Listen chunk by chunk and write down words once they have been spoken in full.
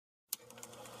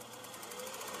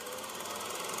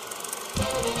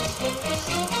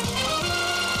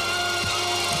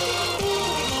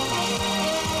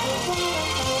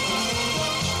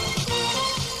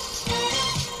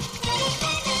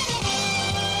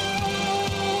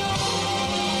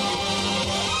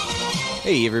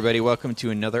Hey everybody, welcome to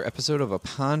another episode of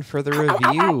Upon Further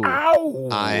Review.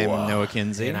 I'm Noah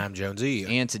Kinsey. And I'm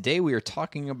Jonesy. And today we are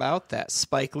talking about that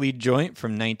Spike Lee joint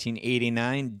from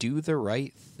 1989, Do the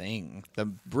Right Thing.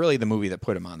 Really the movie that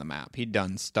put him on the map. He'd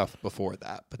done stuff before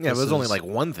that. But Yeah, but there's only like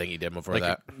one thing he did before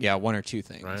that. Yeah, one or two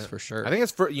things, Right? for sure. I think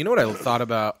it's you know what I thought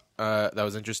about that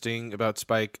was interesting about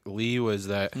Spike Lee was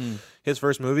that his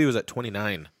first movie was at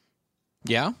 29.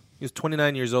 Yeah? He was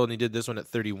 29 years old and he did this one at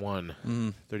 31.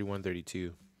 31,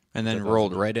 32. And then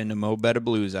rolled right into Mo Better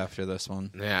Blues after this one.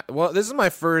 Yeah. Well, this is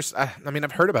my first. I mean,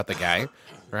 I've heard about the guy,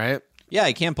 right? Yeah,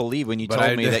 I can't believe when you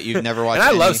told me that you'd never watched And I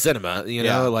any... love cinema, you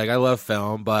know, like I love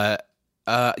film, but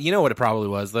you know what it probably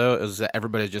was, though? It was that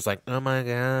everybody's just like, oh my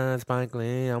God, Spike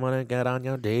Lee, I want to get on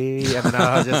your D. And then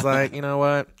I was just like, you know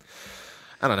what?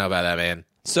 I don't know about that, man.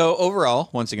 So overall,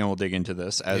 once again, we'll dig into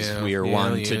this as we are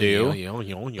wont to do.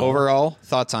 Overall,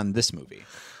 thoughts on this movie?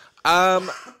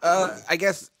 I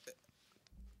guess.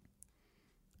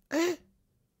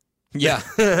 Yeah.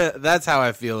 That's how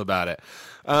I feel about it.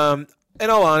 In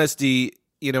all honesty,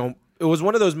 you know, it was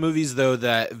one of those movies, though,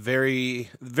 that very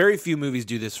few movies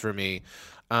do this for me.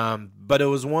 But it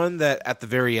was one that at the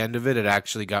very end of it, it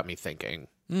actually got me thinking.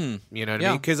 You know what I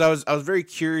mean? Because I was very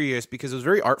curious because it was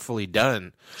very artfully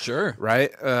done. Sure.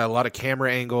 Right? A lot of camera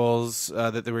angles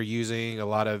that they were using, a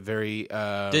lot of very...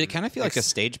 Did it kind of feel like a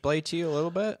stage play to you a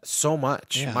little bit? So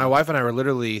much. Yeah. My wife and I were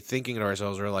literally thinking to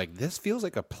ourselves, we're like, this feels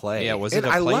like a play. Yeah, was and it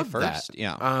a I play love first? That.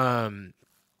 Yeah.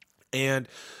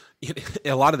 And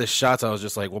a lot of the shots, I was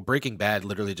just like, well, Breaking Bad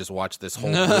literally just watched this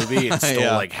whole movie and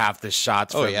stole like half the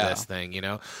shots from this thing, you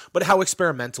know? But how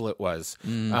experimental it was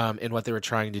in what they were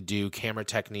trying to do, camera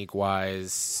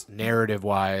technique-wise,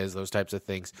 narrative-wise, those types of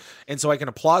things. And so I can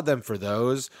applaud them for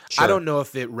those. Sure. I don't know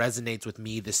if it resonates with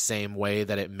me the same way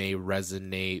that it may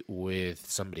resonate with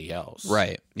somebody else.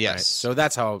 Right. Yes. Right? So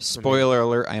that's how... Spoiler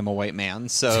alert, I am a white man,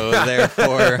 so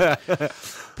therefore...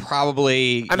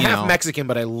 Probably, I'm half Mexican,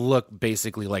 but I look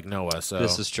basically like Noah. So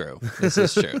this is true.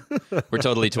 We're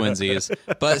totally twinsies.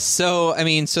 But so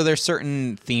there's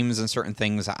certain themes and certain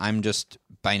things that I'm just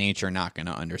by nature not going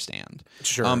to understand.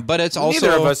 Sure, but it's also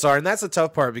neither of us are, and that's the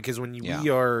tough part because when we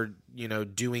are, you know,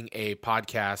 doing a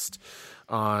podcast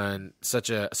on such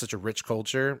a rich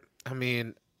culture, I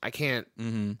mean, I can't.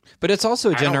 But it's also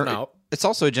it's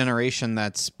also a generation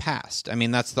that's passed. I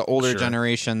mean, that's the older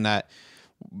generation that.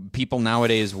 People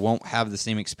nowadays won't have the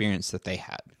same experience that they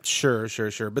had. Sure.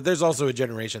 But there's also a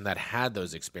generation that had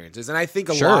those experiences. And I think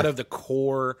a lot of the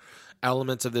core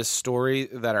elements of this story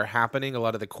that are happening, a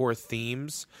lot of the core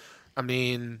themes, I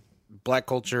mean, black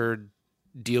culture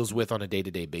deals with on a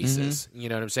day-to-day basis. You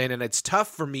know what I'm saying? And it's tough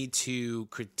for me to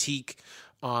critique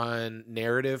on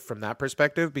narrative from that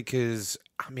perspective because,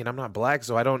 I mean, I'm not black,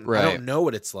 so I don't know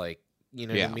what it's like, you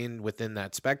know what I mean, within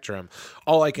that spectrum.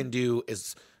 All I can do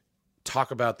is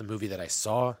talk about the movie that I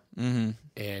saw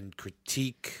and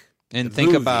critique and think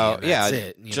movie, about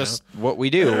and just what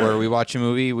we do where we watch a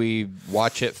movie, we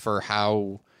watch it for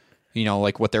how, you know,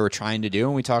 like what they were trying to do,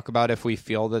 and we talk about if we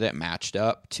feel that it matched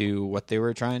up to what they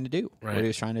were trying to do, what he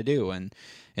was trying to do. And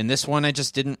in this one, it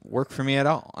just didn't work for me at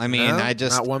all. I mean,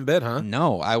 not one bit, huh?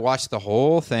 No, I watched the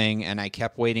whole thing and I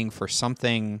kept waiting for some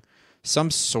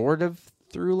sort of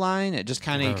through line. It just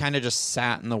kind of just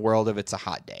sat in the world of It's a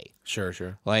Hot Day.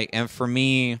 Sure. Like, and for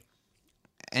me,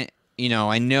 you know,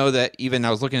 I know that even I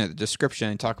was looking at the description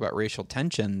and talk about racial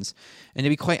tensions, and to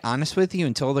be quite honest with you,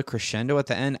 until the crescendo at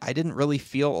the end, I didn't really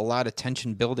feel a lot of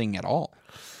tension building at all.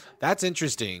 That's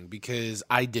interesting because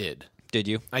I did. Did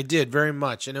you? I did very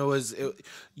much, and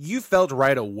you felt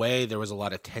right away there was a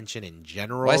lot of tension in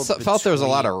general. Well, I felt there was a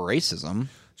lot of racism.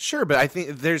 Sure, but I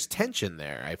think there's tension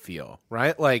there, I feel,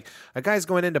 right? Like, a guy's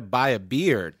going in to buy a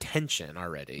beer, tension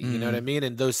already, you know what I mean?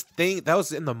 And those things, that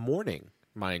was in the morning,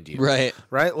 mind you. Right?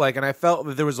 Like, and I felt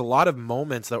that there was a lot of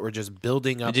moments that were just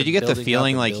building up. Did you get the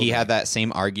feeling like he had that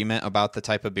same argument about the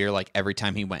type of beer, like, every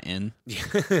time he went in?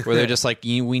 Where they're just like,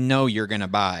 we know you're going to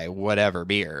buy whatever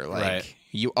beer. Like,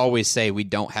 you always say we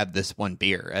don't have this one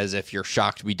beer, as if you're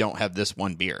shocked we don't have this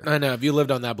one beer. I know. If you lived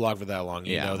on that block for that long,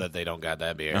 you know that they don't got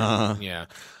that beer. Yeah.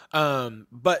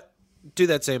 But to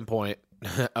that same point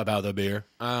about the beer,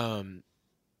 I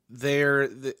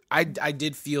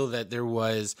did feel that there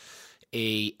was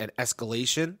an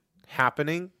escalation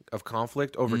happening of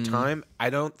conflict over time. I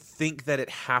don't think that it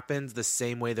happens the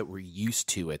same way that we're used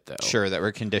to it, though. Sure, that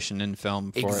we're conditioned in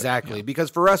film for exactly it. Yeah. Because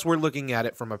for us, we're looking at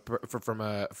it from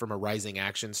a rising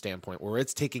action standpoint, where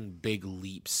it's taking big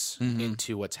leaps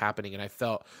into what's happening. And I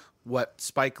felt what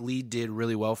Spike Lee did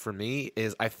really well for me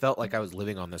is I felt like I was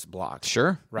living on this block.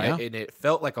 Sure, right, yeah. and it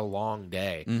felt like a long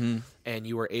day, and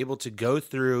you were able to go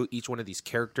through each one of these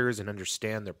characters and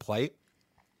understand their plight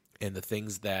and the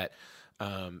things that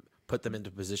put them into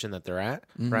the position that they're at,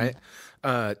 right?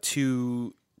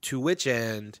 To which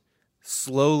end,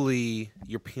 slowly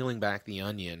you're peeling back the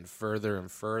onion further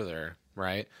and further,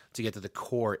 right, to get to the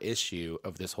core issue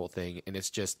of this whole thing, and it's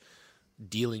just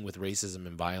dealing with racism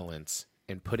and violence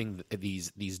and putting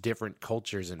these different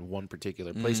cultures in one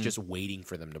particular place, just waiting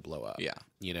for them to blow up. Yeah,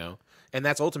 you know, and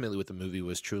that's ultimately what the movie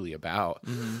was truly about.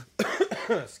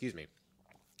 Excuse me.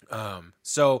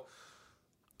 So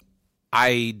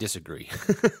I disagree.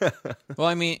 Well,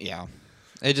 I mean, yeah,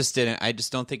 it just didn't. I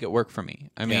just don't think it worked for me.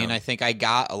 I mean, I think I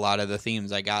got a lot of the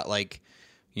themes. I got, like,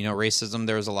 you know, racism.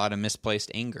 There was a lot of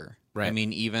misplaced anger. Right. I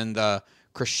mean, even the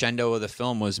crescendo of the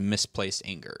film was misplaced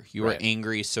anger. You were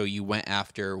angry, so you went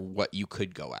after what you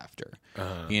could go after.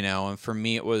 You know, and for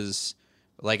me, it was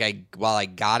like while I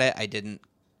got it, it didn't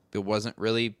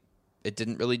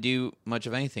really do much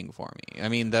of anything for me. I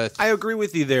mean, I agree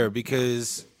with you there,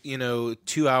 because, you know,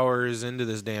 2 hours into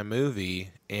this damn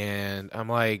movie, and I'm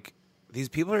like, these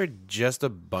people are just a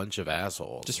bunch of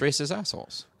assholes. Just racist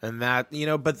assholes. And that, you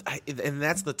know, and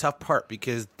that's the tough part,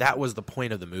 because that was the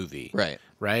point of the movie. Right.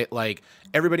 Right? Like,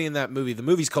 everybody in that movie, the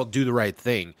movie's called Do the Right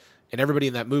Thing, and everybody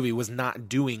in that movie was not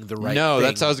doing the right thing. No,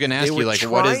 that's what I was going to ask you. Like,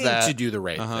 what is that? They were trying to do the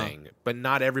right thing, but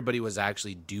not everybody was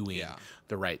actually doing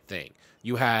the right thing.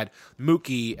 You had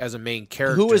Mookie as a main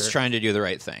character. Who was trying to do the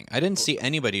right thing? I didn't see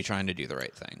anybody trying to do the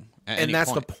right thing. And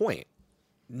that's the point.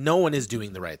 No one is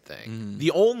doing the right thing.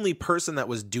 The only person that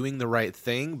was doing the right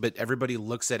thing, but everybody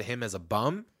looks at him as a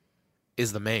bum,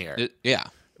 is the mayor.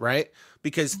 Right?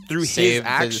 Because through his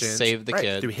actions,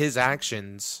 through his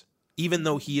actions, even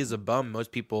though he is a bum,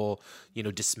 most people, you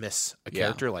know, dismiss a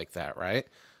character like that, right?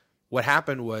 What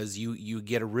happened was you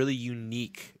get a really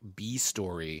unique B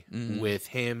story with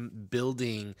him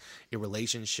building a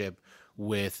relationship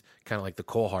with kind of like the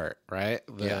Coalheart, right?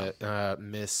 The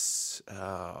Miss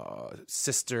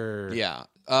Sister. Yeah.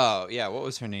 Oh, yeah. What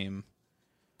was her name?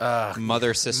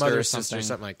 Mother Sister or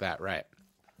something like that, right?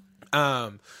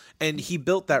 And he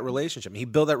built that relationship. He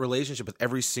built that relationship with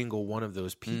every single one of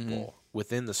those people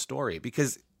within the story,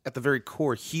 because at the very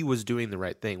core, he was doing the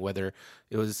right thing, whether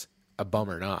it was a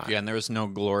bum or not. Yeah, and there was no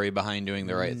glory behind doing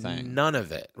the right thing. None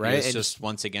of it, right? He was just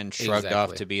once again shrugged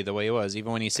off to be the way he was.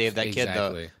 Even when he saved that kid,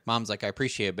 the mom's like, I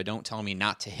appreciate it, but don't tell me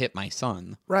not to hit my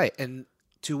son. Right, and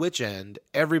to which end,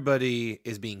 everybody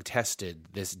is being tested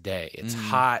this day. It's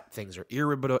hot, things are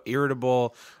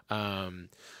irritable,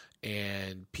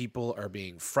 and people are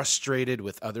being frustrated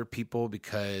with other people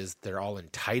because they're all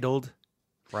entitled.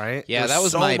 Right? Yeah, that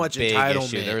was my big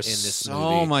issue. There was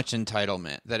so much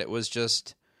entitlement that it was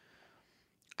just,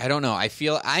 I don't know. I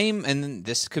feel and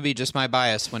this could be just my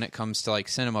bias when it comes to like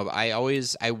cinema, but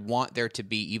I want there to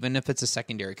be, even if it's a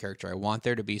secondary character, I want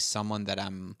there to be someone that I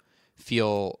don't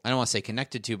want to say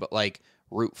connected to, but like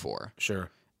root for. Sure.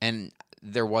 And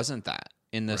there wasn't that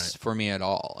in this for me at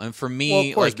all. And for me, well,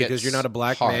 of course, like, because you're not a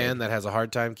black man that has a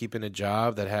hard time keeping a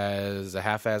job, that has a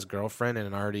half-assed girlfriend and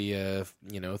an already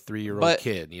 3-year-old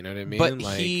kid. You know what I mean? But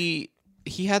like, he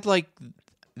had like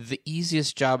the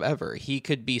easiest job ever. He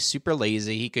could be super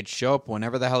lazy. He could show up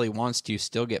whenever the hell he wants to,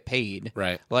 still get paid.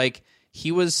 Right. Like,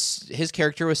 his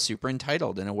character was super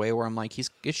entitled in a way where I'm like, he's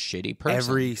a shitty person.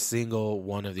 Every single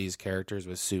one of these characters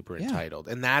was super entitled.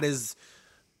 And that is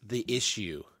the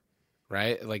issue,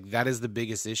 right? Like, that is the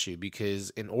biggest issue, because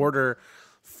in order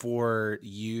for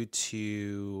you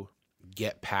to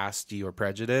get past your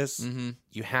prejudice,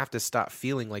 you have to stop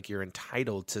feeling like you're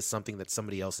entitled to something that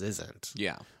somebody else isn't.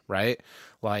 Yeah. Right?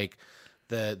 Like,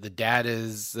 the dad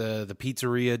is the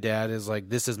pizzeria dad is like,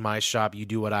 this is my shop, you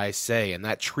do what I say, and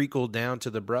that trickled down to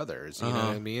the brothers. You know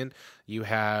what I mean? You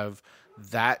have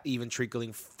that even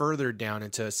trickling further down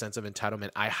into a sense of entitlement.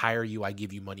 I hire you, I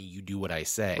give you money, you do what I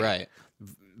say. Right.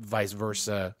 Vice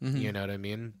versa. You know what I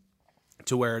mean?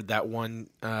 To where that one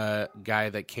guy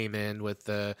that came in with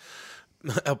the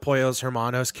El Pollos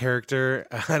Hermanos character,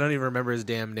 I don't even remember his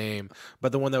damn name,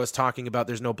 but the one that was talking about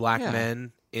there's no black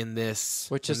men in this,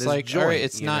 which in is this like, joint, all right,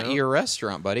 it's not your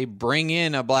restaurant, buddy. Bring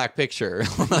in a black picture.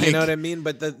 Like, you know what I mean?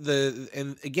 But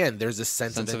and again, there's a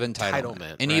sense of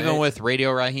entitlement. And even with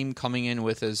Radio Raheem coming in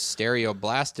with his stereo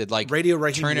blasted, like Radio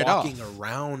Raheem turn it walking off.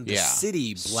 around the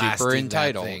city, blasting super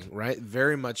entitled, that thing, right?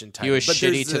 Very much entitled. He was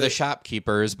shitty to the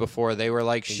shopkeepers before they were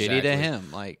like shitty to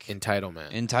him, like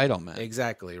entitlement,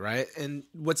 exactly, right? And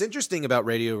what's interesting about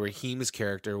Radio Raheem's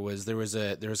character was there was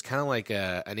kind of like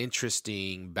an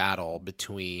interesting battle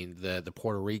between the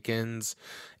Puerto Ricans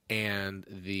and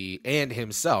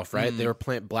himself, right? They were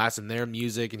blasting their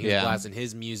music, and he was blasting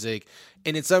his music,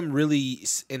 and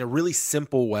in a really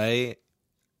simple way,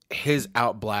 his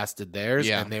outblasted theirs,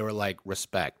 and they were like,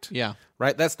 respect,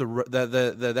 right? That's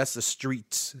that's the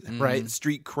streets, right?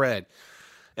 Street cred,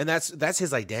 and that's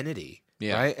his identity.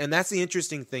 Yeah. Right. And that's the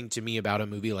interesting thing to me about a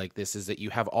movie like this is that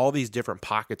you have all these different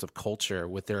pockets of culture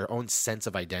with their own sense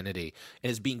of identity,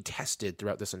 and it's being tested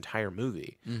throughout this entire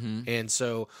movie. And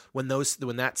so when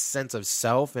that sense of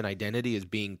self and identity is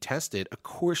being tested, of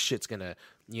course shit's gonna,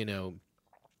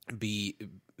 be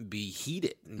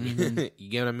heated. You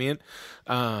get what I mean?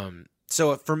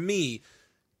 So for me,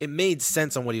 it made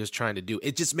sense on what he was trying to do.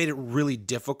 It just made it really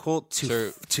difficult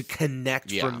to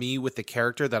connect for me with the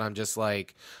character, that I'm just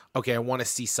like, okay, I want to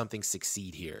see something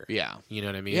succeed here. Yeah. You know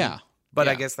what I mean? Yeah. But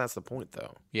I guess that's the point,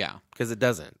 though. Yeah. Because it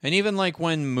doesn't. And even like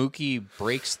when Mookie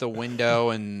breaks the window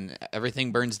and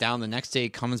everything burns down, the next day he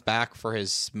comes back for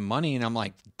his money, and I'm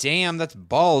like, damn, that's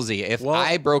ballsy. If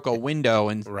I broke a window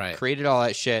and created all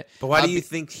that shit. But why do you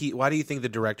think the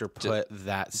director put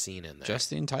that scene in there? Just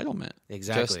the entitlement.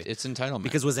 Exactly. It's entitlement.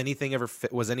 Because was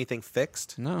anything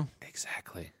fixed? No.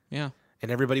 Exactly. Yeah.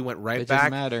 And everybody went right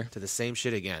back to the same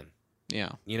shit again.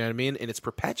 Yeah. You know what I mean? And it's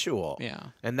perpetual. Yeah.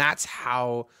 And that's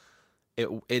how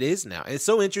it is now. It's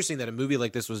so interesting that a movie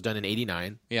like this was done in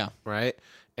 '89. Yeah. Right?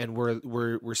 And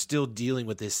we're still dealing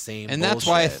with this same and bullshit. That's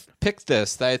why I picked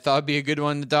this. That I thought would be a good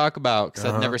one to talk about, because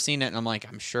I've never seen it, and I'm like,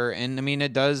 I'm sure. And I mean,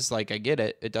 it does, like, I get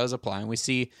it. It does apply. And we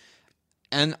see,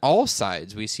 on all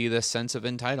sides, we see this sense of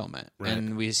entitlement. Right.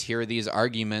 And we hear these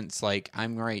arguments like,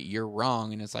 I'm right, you're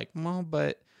wrong. And it's like, well,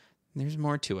 but there's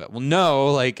more to it. Well,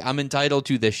 no, like, I'm entitled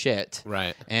to this shit.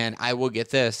 Right. And I will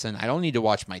get this, and I don't need to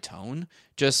watch my tone.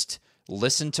 Just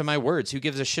listen to my words. Who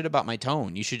gives a shit about my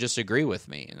tone? You should just agree with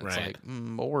me. And it's like,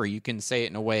 or you can say it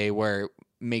in a way where it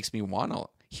makes me want to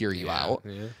hear you out.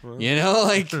 Yeah. Well.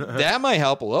 Like, that might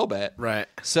help a little bit. Right.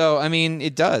 So, I mean,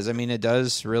 it does. I mean, it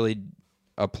does really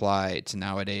apply to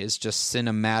nowadays, just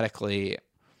cinematically.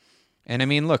 And I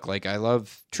mean, look, like, I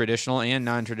love traditional and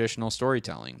non-traditional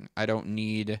storytelling. I don't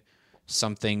need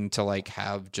something to, like,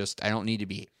 have just, I don't need to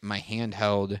be my hand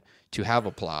held to have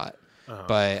a plot.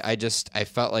 But I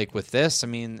felt like with this, I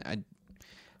mean, I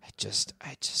just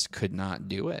could not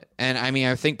do it. And I mean,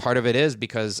 I think part of it is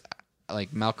because,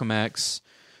 like, Malcolm X,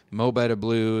 Mo Better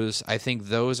Blues, I think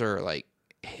those are, like,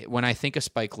 when I think of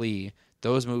Spike Lee,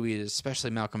 those movies, especially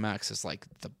Malcolm X, is like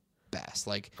the best,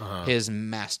 like his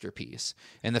masterpiece.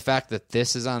 And the fact that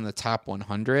this is on the top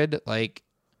 100, like,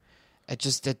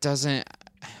 it doesn't.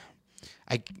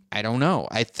 I don't know.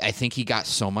 I think he got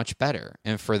so much better,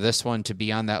 and for this one to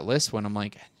be on that list, when I'm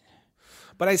like,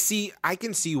 but I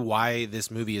can see why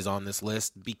this movie is on this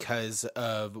list, because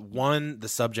of, one, the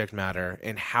subject matter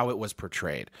and how it was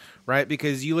portrayed, right?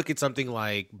 Because you look at something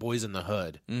like Boys in the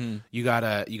Hood, you got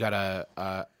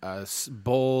a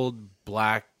bold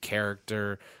black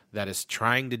character that is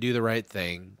trying to do the right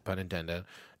thing, pun intended,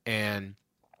 and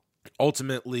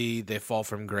ultimately they fall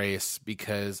from grace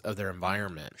because of their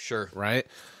environment. Sure. Right?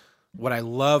 What I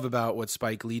love about what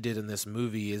Spike Lee did in this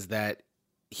movie is that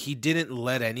he didn't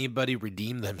let anybody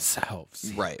redeem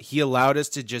themselves. Right. He allowed us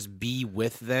to just be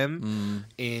with them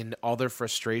in all their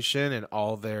frustration and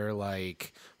all their,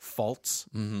 like, faults.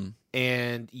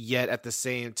 And yet at the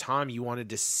same time, you wanted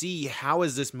to see, how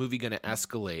is this movie going to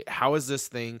escalate? How is this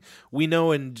thing? We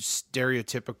know in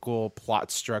stereotypical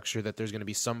plot structure that there's going to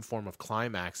be some form of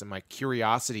climax. And my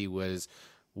curiosity was,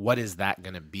 what is that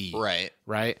going to be? Right.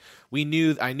 Right. I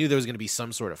knew there was going to be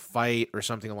some sort of fight or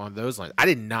something along those lines. I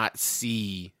did not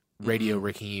see Radio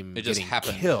Raheem getting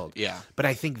killed. Yeah. But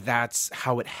I think that's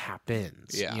how it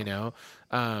happens. Yeah. You know?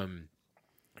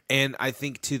 And I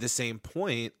think, to the same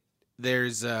point,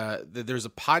 there's a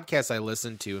podcast I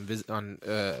listened to on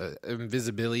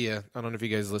Invisibilia. I don't know if you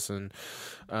guys listen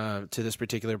to this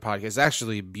particular podcast. It's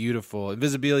actually beautiful.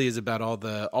 Invisibilia is about all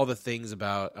the things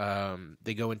about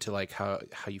they go into, like, how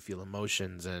you feel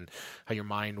emotions and how your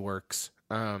mind works,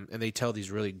 and they tell these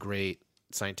really great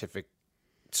scientific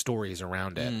stories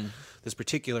around it. This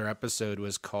particular episode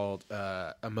was called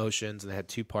Emotions, and they had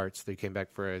 2 parts. They came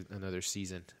back for another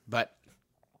season, but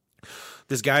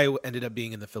This guy ended up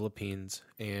being in the Philippines,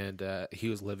 and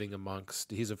he's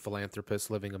a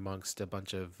philanthropist living amongst a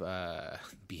bunch of a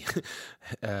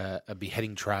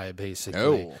beheading tribe, basically.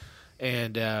 Oh.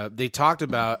 And they talked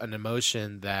about an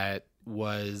emotion that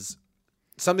was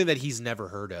something that he's never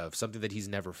heard of, something that he's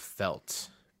never felt.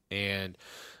 And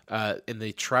in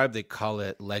the tribe, they call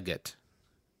it leget.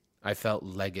 I felt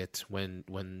leget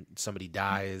when somebody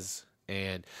dies,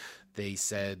 and they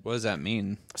said, what does that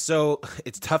mean? So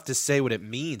it's tough to say what it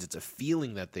means. It's a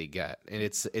feeling that they get, and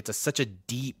it's such a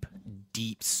deep,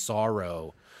 deep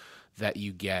sorrow that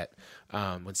you get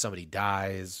when somebody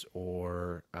dies,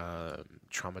 or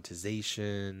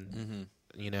traumatization,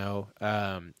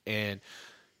 and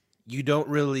you don't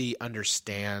really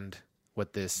understand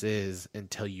what this is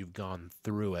until you've gone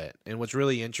through it. And what's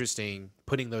really interesting,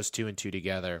 putting those two and two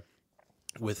together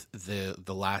with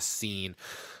the last scene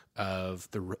of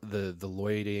the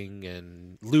looting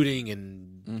and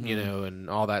and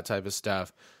all that type of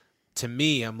stuff, to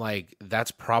me, I'm like,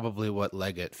 that's probably what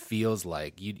Leggett feels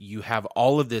like. You have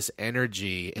all of this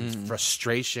energy and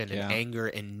frustration and anger,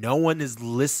 and no one is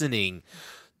listening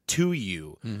to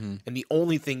you, and the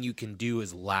only thing you can do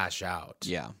is lash out.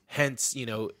 Yeah. Hence, in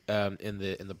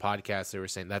the podcast, they were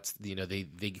saying that's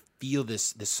they feel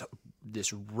this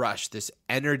rush, this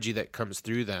energy that comes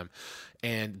through them,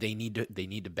 and they need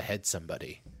to behead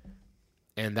somebody,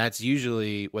 and that's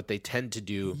usually what they tend to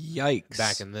do. Yikes!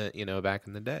 Back in the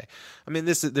day. I mean,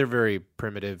 they're very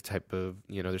primitive type of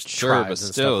there's sure, tribes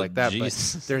and still, stuff like that.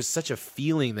 geez. But there's such a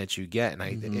feeling that you get, and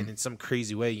and in some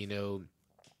crazy way, in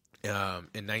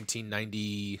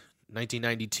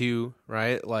 1992,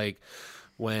 right? Like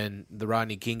when the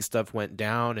Rodney King stuff went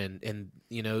down, and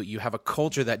you have a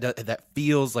culture that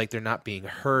feels like they're not being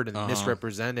heard and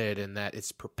misrepresented, and that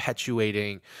it's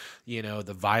perpetuating,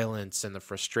 the violence and the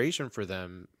frustration for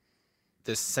them.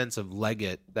 This sense of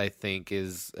Leggett, I think,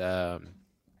 is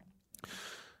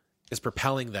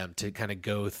propelling them to kind of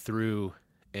go through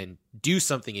and do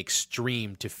something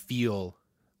extreme to feel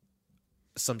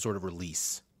some sort of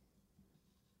release.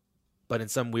 But in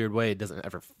some weird way, it doesn't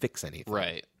ever fix anything.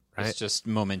 Right. It's just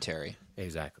momentary.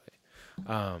 Exactly.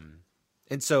 And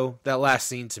so that last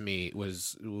scene to me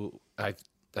was, I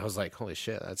was like, holy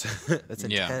shit, that's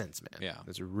intense, man. Yeah.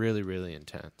 It's really, really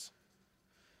intense.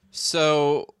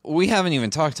 So we haven't even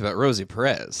talked about Rosie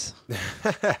Perez.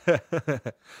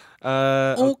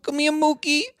 Oh, come here,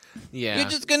 Mookie. Yeah. You're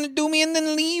just going to do me and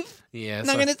then leave? Yeah.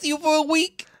 Not going to see you for a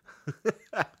week?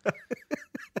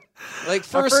 Like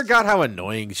first, I forgot how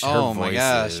annoying her voice my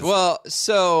gosh. is. Well,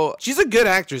 so she's a good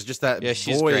actress. Just that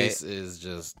she's voice great. is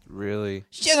just really.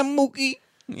 Shut up, Mookie.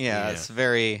 Yeah, it's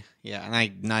very and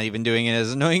I'm not even doing it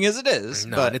as annoying as it is.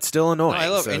 No, but it's still annoying. I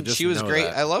love, so and just she was know great.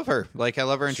 that. I love her. Like I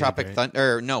love her in Tropic great.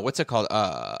 Thunder. Or no, what's it called?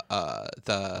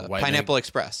 The White Pineapple Knight?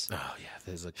 Express. Oh yeah,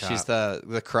 there's a cop. She's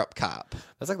the corrupt cop.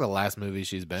 That's like the last movie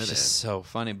she's been in. Just so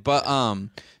funny. But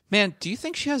man, do you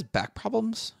think she has back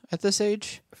problems at this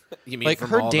age? You mean Like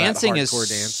from her all that dancing is hardcore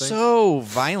dancing? so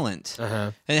violent.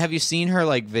 Uh-huh. And have you seen her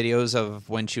like videos of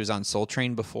when she was on Soul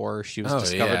Train before she was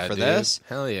discovered for dude. this?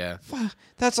 Hell yeah.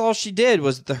 That's all she did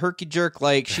was the herky jerk.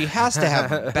 Like she has to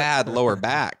have bad lower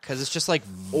back because it's just like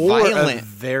violent. Or a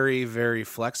very, very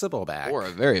flexible back. Or a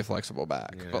very flexible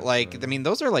back. Yeah, but like, I mean,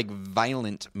 those are like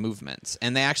violent movements.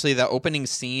 And they actually, the opening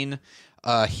scene,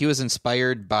 he was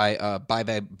inspired by Bye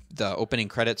Bye, the opening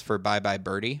credits for Bye Bye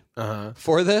Birdie.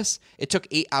 For this, it took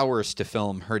 8 hours to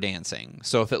film her dancing.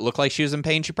 So if it looked like she was in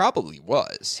pain, she probably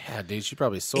was. Yeah, dude, she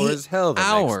probably sore as hell the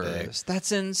next day.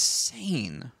 That's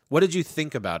insane. What did you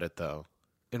think about it though,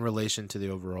 in relation to the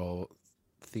overall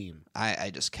theme?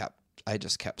 I just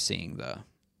kept seeing the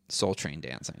Soul Train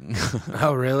dancing.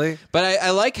 Oh, really? But I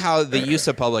like how the use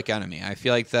of Public Enemy. I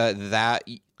feel like that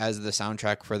as the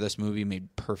soundtrack for this movie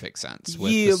made perfect sense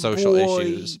with the social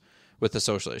issues. With the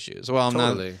social issues. Well,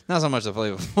 Totally. not so much the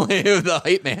Flavor Flav, the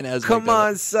hype man has. Come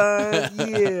on, son.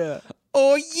 Yeah.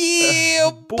 Oh yeah,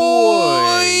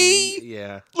 boy.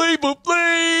 Yeah. Flavor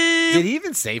Flav. Did he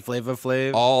even say Flavor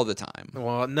Flav? All the time.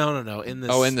 Well, no. In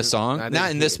this. In the song? Not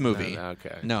in this movie. No,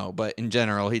 okay. No, but in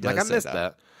general, he does. Like I say missed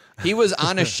that. He was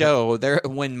on a show there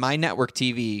when My Network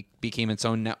TV became its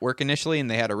own network initially, and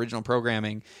they had original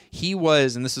programming. He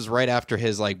was, and this is right after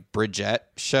his like Bridget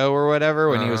show or whatever,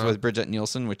 when he was with Bridget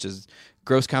Nielsen, which is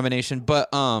gross combination. But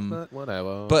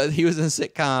whatever. But he was in a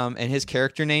sitcom, and his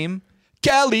character name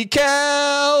Cali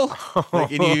Cal.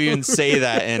 Like, and you even say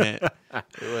that in it.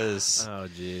 It was. Oh,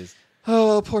 jeez.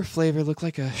 Oh, poor Flavor looked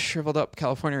like a shriveled up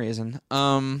California raisin.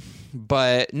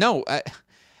 But no.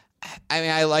 I mean,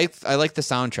 I like the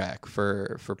soundtrack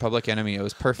for Public Enemy. It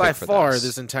was perfect. By for far,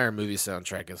 this entire movie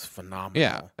soundtrack is phenomenal.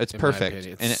 Yeah, it's perfect,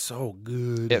 it's and so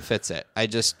good. It fits it. I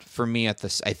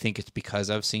think it's because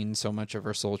I've seen so much of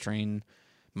her Soul Train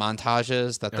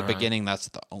montages that the beginning, that's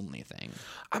the only thing.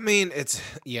 I mean,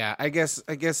 I guess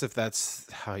if that's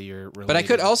how you're related. But I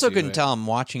couldn't tell. I'm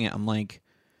watching it. I'm like,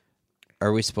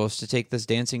 are we supposed to take this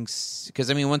dancing?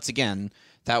 Because I mean, once again,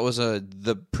 that was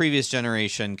the previous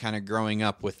generation kind of growing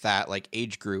up with that like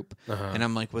age group, and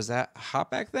I'm like, was that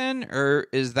hot back then, or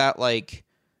is that like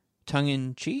tongue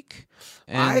in cheek?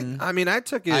 And I mean, I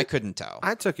took it. I couldn't tell.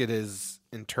 I took it as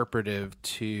interpretive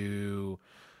to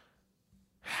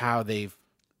how they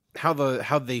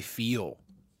feel,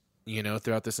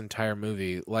 throughout this entire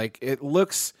movie. Like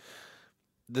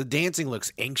the dancing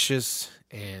looks anxious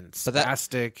and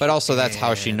spastic, but also that's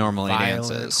how she normally violent.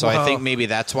 dances. So I think maybe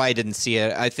that's why I didn't see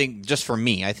it. I think just for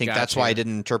me, that's why I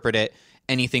didn't interpret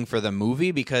anything for the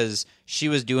movie, because she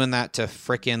was doing that to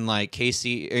frickin' like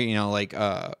Casey, like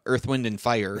Earth, Wind, and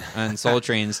Fire and Soul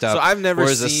Train stuff. So I've never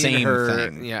seen the same her.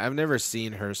 thing. Yeah, I've never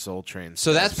seen her Soul Train.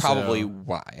 So that's probably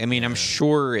why. I mean, I'm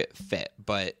sure it fit,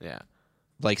 but yeah.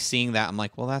 Like seeing that, I'm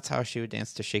like, well, that's how she would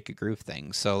dance to Shake a Groove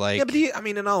thing. So like, yeah, but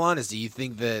in all honesty, you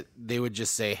think that they would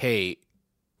just say, "Hey,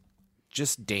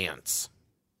 just dance"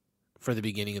 for the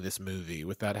beginning of this movie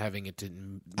without having it to?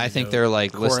 I think they're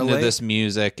like, correlate? listen to this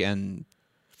music and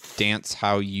dance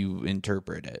how you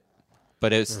interpret it.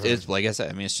 But it's like I said,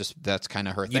 I mean, it's just that's kind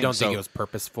of her thing. You don't think it was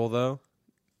purposeful though?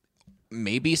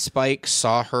 Maybe Spike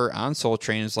saw her on Soul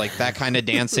Train. It's like that kind of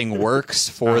dancing works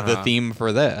for the theme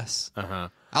for this.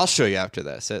 I'll show you after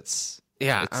this.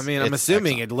 I'm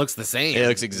assuming it looks the same. It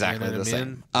looks exactly the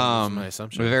same. That's my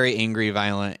assumption. Very angry,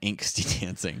 violent, angsty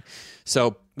dancing.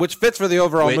 So, which fits for the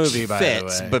overall movie, by the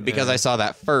way. But because I saw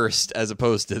that first as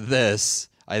opposed to this,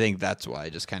 I think that's why I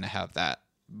just kind of have that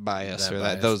bias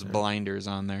those blinders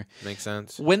on there. Makes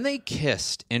sense. When they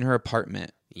kissed in her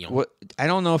apartment, I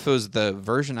don't know if it was the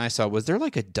version I saw. Was there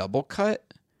like a double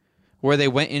cut where they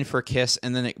went in for a kiss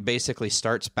and then it basically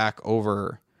starts back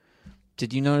over?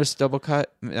 Did you notice double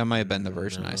cut? That might have been the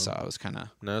version I saw. It was kind of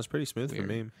no, it's pretty smooth weird. For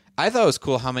me. I thought it was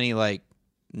cool how many like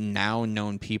now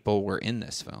known people were in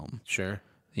this film. Sure.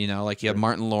 Like you have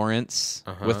Martin Lawrence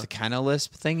with the kind of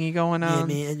lisp thingy going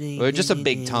on. Or just a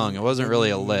big tongue. It wasn't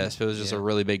really a lisp. It was just a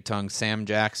really big tongue. Sam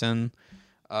Jackson,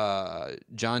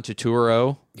 John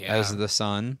Turturro as the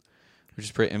son, which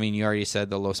is pretty. I mean, you already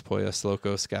said the Los Pollos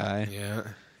Locos guy. Yeah,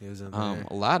 he was in there.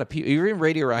 A lot of people. Even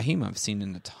Radio Raheem, I've seen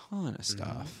in a ton of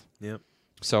stuff. Yep.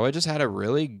 So I just had a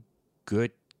really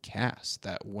good cast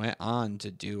that went on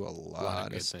to do a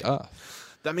lot of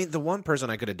stuff. I mean, the one person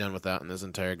I could have done without in this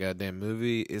entire goddamn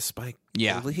movie is Spike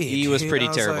Lee. He was pretty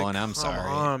terrible, and I'm sorry.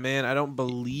 Come on, man. I don't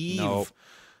believe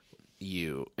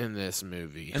you in this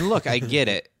movie. And look, I get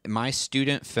it. My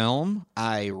student film,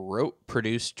 I wrote,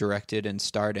 produced, directed, and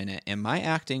starred in it, and my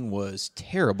acting was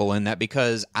terrible in that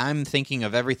because I'm thinking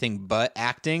of everything but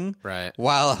acting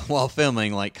while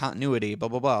filming, like continuity, blah,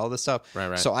 blah, blah, all this stuff.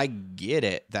 Right. So I get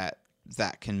it that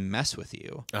can mess with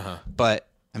you. But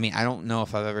I mean, I don't know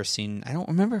if I've ever seen. I don't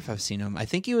remember if I've seen him. I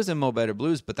think he was in Mo Better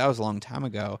Blues, but that was a long time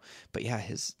ago. But yeah,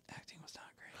 his acting was not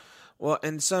great. Well,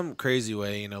 in some crazy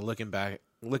way,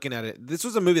 looking at it, this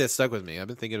was a movie that stuck with me. I've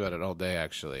been thinking about it all day,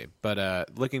 actually.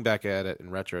 But looking back at it in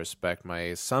retrospect, my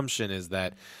assumption is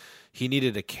that he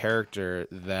needed a character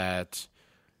that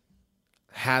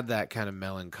had that kind of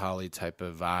melancholy type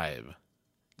of vibe.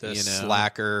 The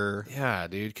slacker. Yeah,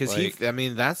 dude. Because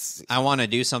that's... I want to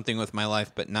do something with my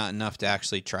life, but not enough to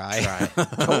actually try.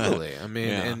 Totally. I mean,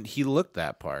 and he looked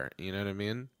that part. You know what I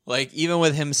mean? Like, even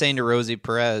with him saying to Rosie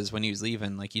Perez when he was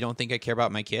leaving, like, you don't think I care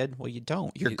about my kid? Well, you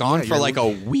don't. You're gone for like a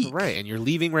week. Right, and you're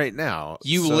leaving right now.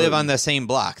 You live on the same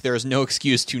block. There is no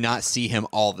excuse to not see him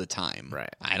all the time.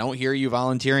 Right. I don't hear you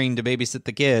volunteering to babysit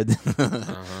the kid.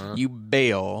 You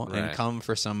bail and come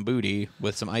for some booty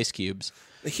with some ice cubes.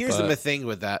 Here's the thing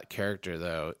with that character,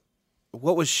 though.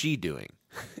 What was she doing?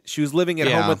 She was living at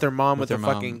home with her mom with her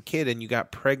fucking kid, and you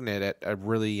got pregnant at a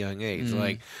really young age.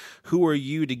 Like, who are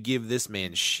you to give this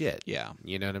man shit? Yeah.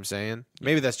 You know what I'm saying?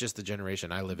 Maybe that's just the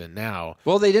generation I live in now.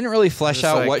 Well, they didn't really flesh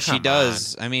out what she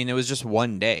does. I mean, it was just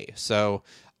one day. So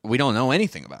we don't know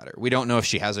anything about her. We don't know if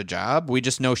she has a job. We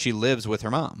just know she lives with her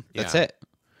mom. That's it.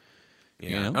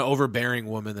 Yeah. An overbearing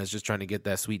woman that's just trying to get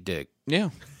that sweet dick. Yeah,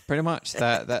 pretty much.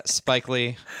 That Spike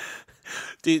Lee.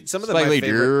 Dude, some of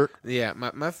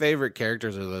my favorite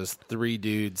characters are those three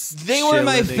dudes. They were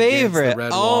my favorite.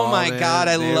 Oh my God,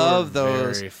 I love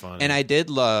those. Very funny. And I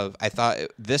thought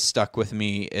this stuck with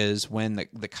me is when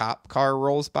the cop car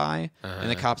rolls by and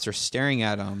the cops are staring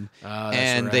at him,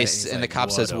 and the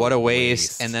cop says, "What a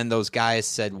waste," and then those guys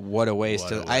said, "What a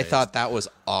waste." I thought that was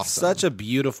awesome. Such a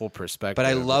beautiful perspective. But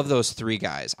I love those three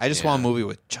guys. I just want a movie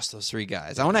with just those three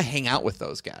guys. I want to hang out with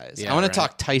those guys. I want to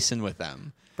talk Tyson with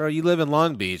them. Bro, you live in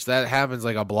Long Beach. That happens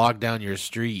like a block down your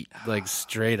street, like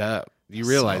straight up. You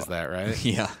realize that, right?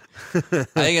 Yeah. I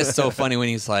think it's so funny when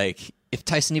he's like, if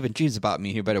Tyson even dreams about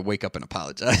me, he better wake up and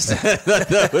apologize.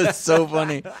 That was so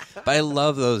funny. But I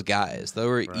love those guys. They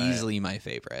were easily my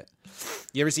favorite.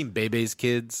 You ever seen Bebe's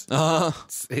Kids?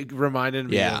 It reminded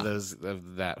me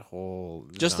of that whole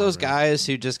just genre. Those guys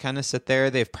who just kind of sit there.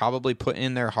 They've probably put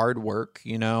in their hard work,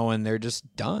 and they're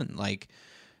just done. Like,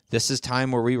 this is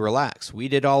time where we relax. We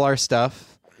did all our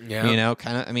stuff. Yeah.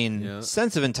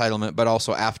 Sense of entitlement, but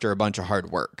also after a bunch of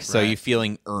hard work. So you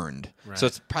feeling earned. Right. So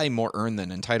it's probably more earned than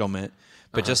entitlement.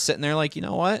 But just sitting there like, you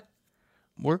know what?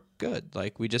 We're good.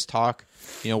 Like, we just talk.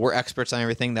 We're experts on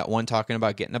everything. That one talking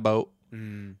about getting a boat.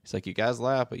 It's like, you guys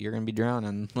laugh, but you're going to be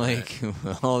drowning. Like,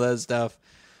 all that stuff.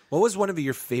 What was one of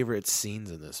your favorite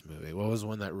scenes in this movie? What was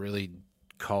one that really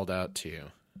called out to you?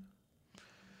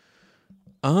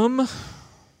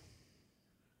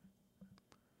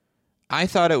 I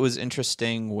thought it was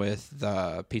interesting with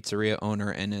the pizzeria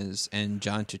owner and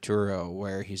John Turturro,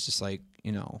 where he's just like,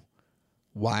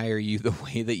 why are you the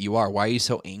way that you are? Why are you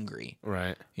so angry?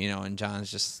 Right. And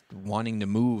John's just wanting to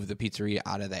move the pizzeria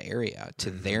out of that area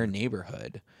to their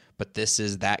neighborhood. But this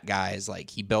is that guy's, like,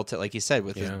 he built it, like he said,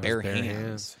 with his bare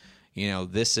hands.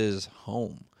 This is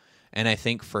home. And I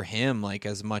think for him, like,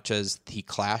 as much as he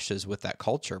clashes with that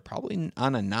culture, probably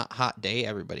on a not hot day,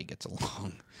 everybody gets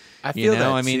along. I feel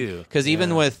that too. Because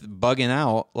even with bugging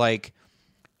out, like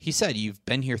he said, you've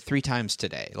been here 3 times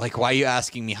today. Like, why are you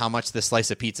asking me how much this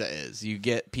slice of pizza is? You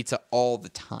get pizza all the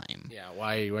time. Yeah,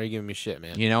 why are you giving me shit,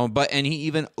 man? And he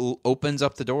even opens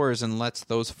up the doors and lets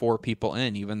those 4 people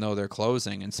in, even though they're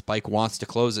closing. And Spike wants to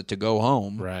close it to go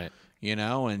home. Right.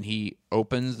 And he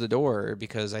opens the door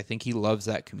because I think he loves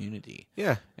that community.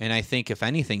 Yeah. And I think, if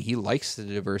anything, he likes the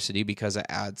diversity because it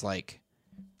adds, like,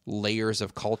 layers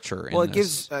of culture. Well, it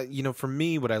gives, for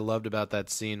me, what I loved about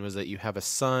that scene was that you have a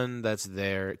son that's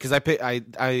there. Because I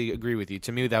agree with you.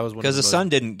 To me, that was one because the son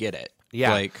didn't get it.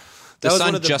 Yeah. Like, the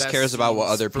son just cares about what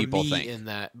other people think. In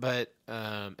that, but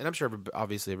and I'm sure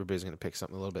obviously everybody's going to pick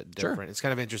something a little bit different. Sure. It's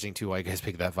kind of interesting too why you guys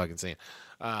picked that fucking scene.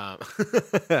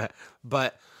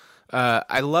 But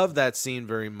I love that scene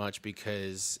very much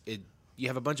because you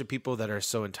have a bunch of people that are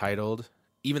so entitled.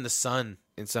 Even the son,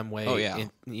 in some way,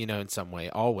 in some way,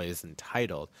 always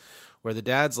entitled. Where the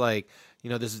dad's like,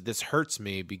 this hurts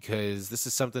me because this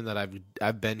is something that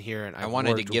I've been here and I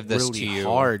wanted to give this really to you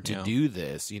hard to do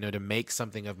this, to make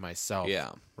something of myself,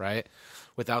 right,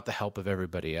 without the help of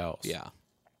everybody else,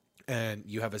 And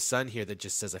you have a son here that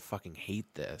just says, I fucking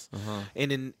hate this,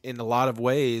 and in a lot of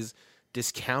ways,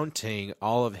 discounting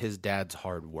all of his dad's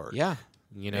hard work,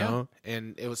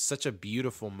 and it was such a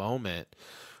beautiful moment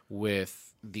with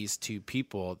these two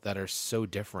people that are so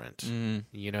different.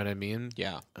 You know what I mean?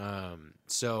 Yeah.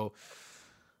 So,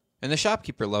 and the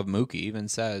shopkeeper loved Mookie. Even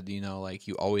said, like,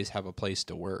 you always have a place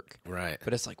to work, right?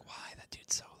 But it's like, why? That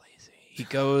dude's so lazy. He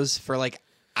goes for like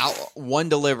one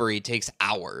delivery takes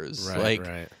hours.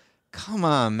 Right. Come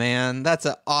on, man. That's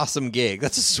an awesome gig.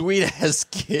 That's a sweet ass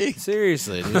gig.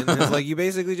 Seriously, dude. It's like you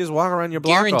basically just walk around your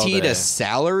block guaranteed all day. A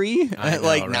salary.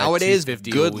 Like, right? Nowadays,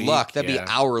 good luck. That'd be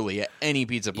hourly at any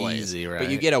pizza place. Easy, right? But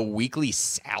you get a weekly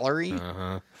salary.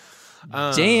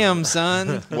 Damn,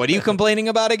 son. What are you complaining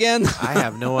about again? I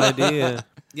have no idea.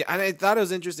 Yeah, and I thought it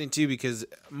was interesting too because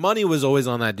money was always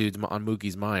on on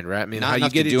Mookie's mind, right? I mean, not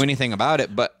enough to do anything about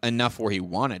it, but enough where he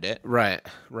wanted it. Right.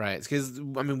 Because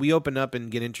we open up and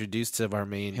get introduced to our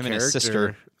main character. And his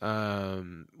sister.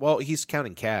 Well, he's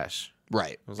counting cash.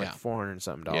 Right. It was like $400 and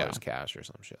something cash or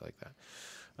some shit like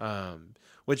that.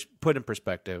 Which put in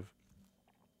perspective,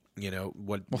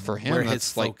 for him, where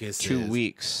his focus like 2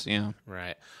 weeks. Yeah.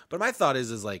 Right. But my thought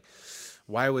is like,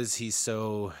 why was he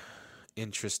so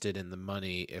interested in the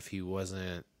money if he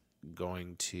wasn't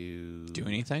going to do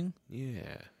anything?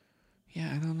 Yeah,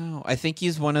 I don't know. I think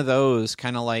he's one of those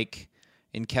kind of like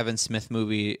in Kevin Smith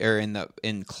movie or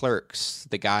in Clerks,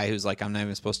 the guy who's like, I'm not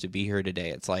even supposed to be here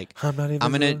today. It's like, I'm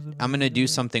gonna do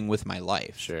something with my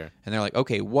life. Sure. And they're like,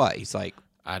 okay, what? He's like,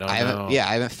 I know. I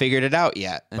haven't figured it out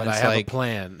yet. And but I have a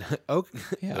plan. Okay.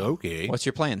 Yeah. Okay. What's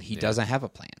your plan? He doesn't have a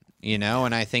plan,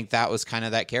 and I think that was kind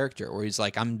of that character where he's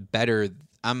like, I'm better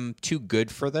I'm too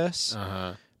good for this.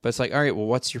 Uh-huh. But it's like, all right, well,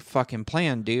 what's your fucking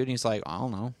plan, dude? And he's like, I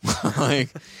don't know. Like,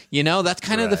 that's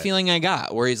kind of the feeling I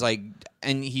got, where he's like,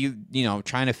 and he,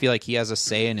 trying to feel like he has a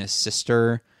say in his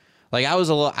sister. Like,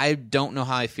 I don't know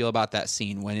how I feel about that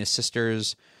scene when his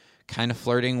sister's kind of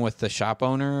flirting with the shop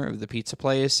owner of the pizza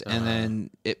place, and then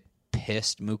it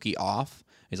pissed Mookie off.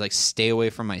 He's like, stay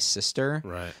away from my sister.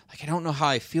 Right. Like, I don't know how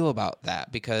I feel about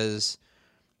that, because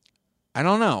I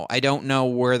don't know. I don't know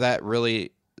where that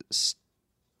really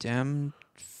stemmed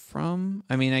from.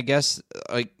 I mean, I guess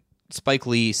like Spike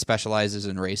Lee specializes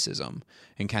in racism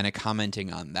and kind of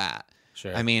commenting on that.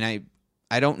 Sure. I mean,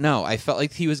 I don't know. I felt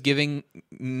like he was giving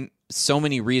so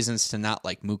many reasons to not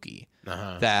like Mookie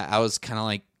that I was kind of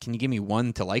like, can you give me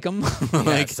one to like him?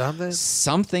 Like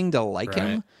something to like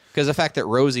him? Because the fact that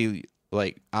Rosie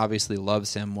like obviously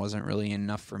loves him wasn't really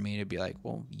enough for me to be like,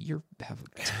 well, you have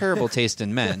a terrible taste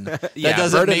in men. That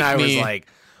doesn't Bert make and I me was like,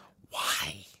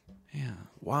 why? Yeah.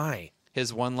 Why?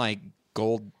 His one like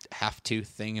gold half tooth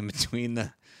thing in between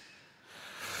the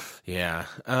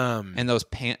and those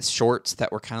pants shorts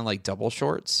that were kind of like double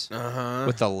shorts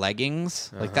with the leggings.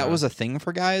 Like that was a thing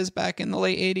for guys back in the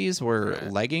late 80s, were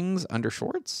leggings under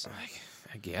shorts.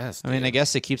 I guess. I mean, I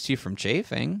guess it keeps you from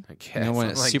chafing. I guess.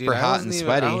 When it's super hot and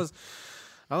sweaty.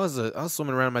 I was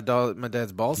swimming around my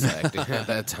dad's ball sack at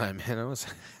that time, man. I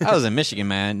was in Michigan,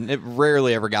 man. It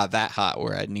rarely ever got that hot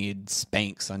where I'd need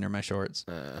Spanx under my shorts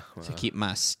to keep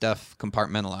my stuff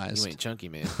compartmentalized. You ain't chunky,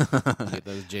 man. Get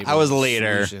those I was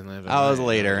later.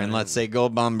 And let's say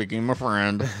Gold Bomb became a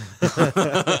friend.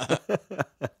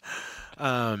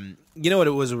 You know what?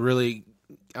 It was really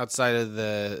outside of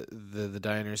the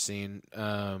diner scene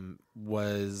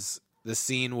was the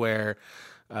scene where.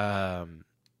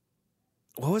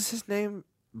 What was his name?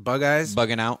 Bug Eyes?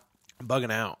 Bugging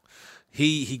out.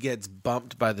 He gets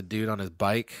bumped by the dude on his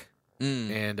bike,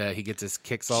 and he gets his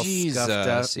kicks all scuffed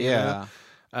up. Yeah.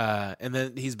 And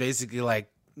then he's basically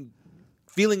like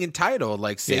feeling entitled,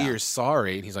 like say you're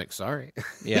sorry, and he's like sorry.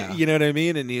 Yeah, you know what I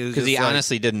mean? And he was because he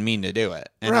honestly didn't mean to do it,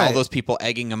 and all those people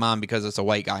egging him on because it's a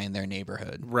white guy in their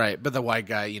neighborhood. Right, but the white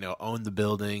guy, owned the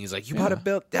building. He's like, you bought a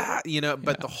build that,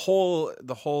 But the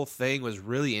whole thing was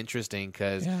really interesting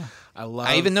because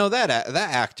I even know that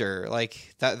actor,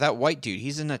 like that white dude.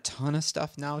 He's in a ton of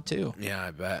stuff now too. Yeah,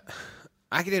 I bet.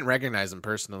 I didn't recognize him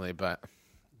personally, but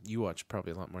you watch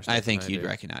probably a lot more stuff. I think you'd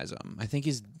recognize him. I think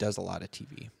he does a lot of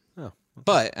TV. Oh. Okay.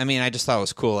 But I mean, I just thought it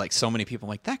was cool. Like so many people,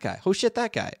 like that guy. Oh shit,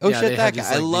 that guy. Oh shit, that guy.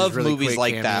 I love really movies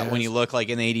like cameos. That when you look like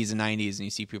in the 80s and 90s and you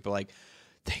see people like,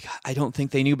 I don't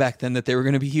think they knew back then that they were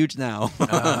going to be huge now.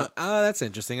 That's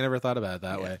interesting. I never thought about it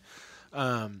that way.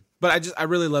 But I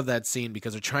really love that scene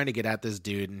because they're trying to get at this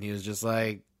dude, and he was just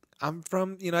like, I'm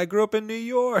from, I grew up in New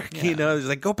York. Yeah. He's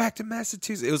like, go back to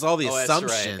Massachusetts. It was all the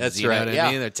assumptions. That's you right. know what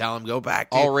I mean? They're telling him, go back.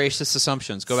 All racist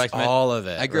assumptions. Go back to all of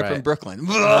it. I grew up in Brooklyn.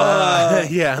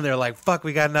 Yeah, and they're like, fuck,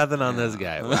 we got nothing on this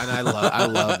guy. And I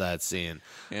love that scene.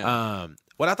 Yeah.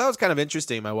 What I thought was kind of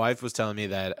interesting, my wife was telling me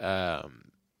that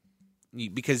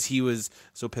because he was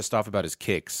so pissed off about his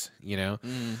kicks,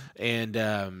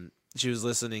 and she was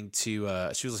listening to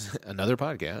another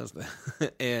podcast,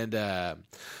 and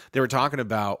they were talking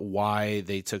about why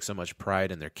they took so much pride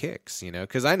in their kicks,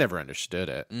 because I never understood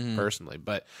it personally,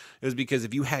 but it was because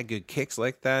if you had good kicks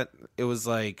like that, it was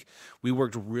like we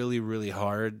worked really, really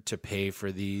hard to pay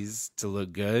for these to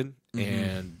look good,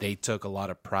 and they took a lot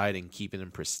of pride in keeping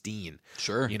them pristine.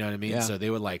 Sure. You know what I mean? Yeah. So they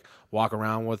would like walk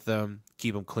around with them,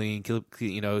 keep them clean,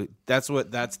 that's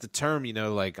the term,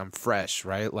 like I'm fresh,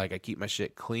 right? Like I keep my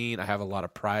shit clean. I have a lot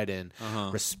of pride in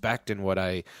respect in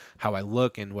how I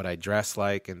look and what I dress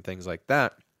like and things like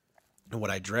that. And what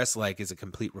I dress like is a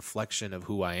complete reflection of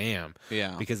who I am.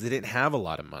 Yeah. Because they didn't have a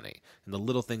lot of money. And the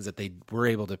little things that they were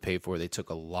able to pay for, they took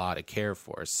a lot of care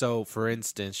for. So, for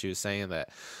instance, she was saying that,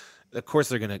 of course,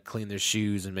 they're going to clean their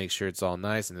shoes and make sure it's all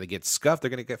nice. And if they get scuffed, they're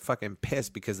going to get fucking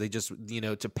pissed because they just,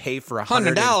 to pay for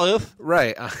 $100.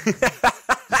 Right.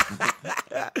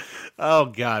 Oh,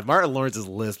 God. Martin Lawrence's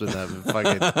lisp in that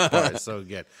fucking part is so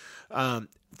good.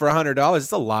 For $100,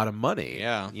 it's a lot of money.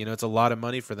 Yeah. It's a lot of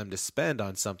money for them to spend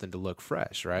on something to look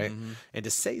fresh, right? And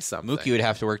to say something. Mookie would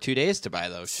have to work 2 days to buy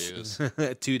those shoes.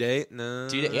 2 days? No.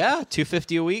 Yeah,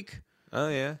 $250 a week. Oh,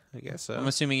 yeah, I guess so. I'm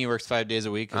assuming he works 5 days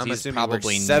a week. I'm he's assuming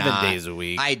probably he works 7 days a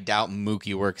week. I doubt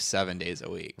Mookie works 7 days a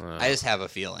week. I just have a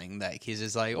feeling that he's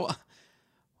just like, what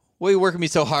are you working me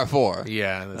so hard for?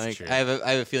 Yeah, that's true. I have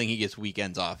a feeling he gets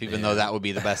weekends off, even though that would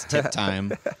be the best tip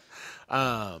time.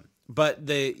 But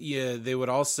they would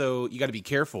also, you got to be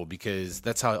careful because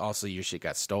that's how also your shit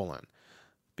got stolen,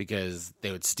 because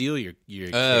they would steal your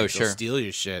sure, steal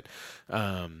your shit.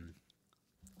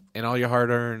 and all your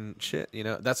hard-earned shit. You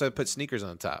know, that's why I put sneakers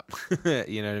on top.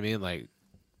 You know what I mean? Like,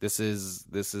 this is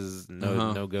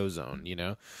no go zone. You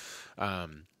know,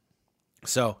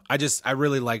 so I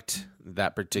really liked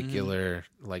that particular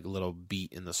like little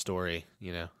beat in the story.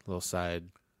 You know, little side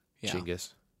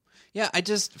chingus. Yeah,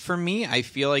 for me, I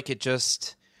feel like it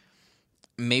just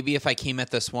maybe if I came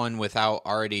at this one without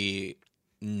already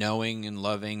knowing and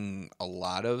loving a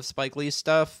lot of Spike Lee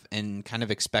stuff and kind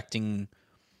of expecting,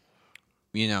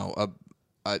 you know,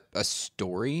 a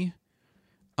story,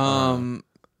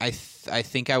 I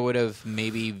think I would have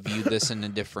maybe viewed this in a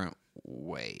different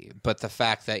way. But the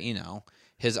fact that, you know,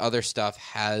 his other stuff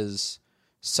has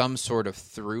some sort of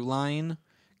through line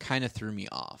kind of threw me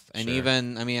off. And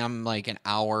even, I mean, I'm like an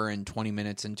hour and 20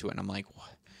 minutes into it, and I'm like,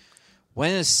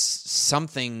 when is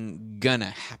something gonna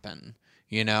happen?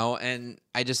 You know? And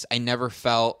I never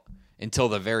felt until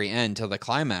the very end, till the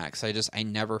climax, I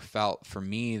never felt for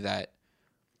me that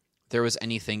there was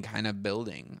anything kind of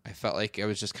building. I felt like I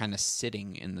was just kind of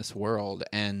sitting in this world,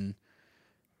 and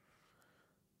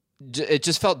it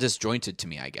just felt disjointed to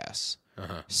me, I guess.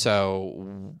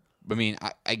 So, I mean,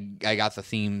 I got the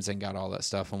themes and got all that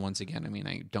stuff, and once again, I mean,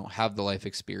 I don't have the life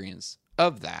experience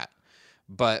of that,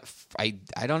 but I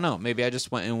don't know. Maybe I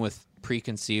just went in with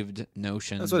preconceived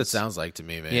notions. That's what it sounds like to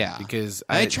me, man. Yeah, because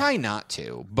I try not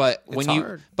to, but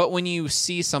when you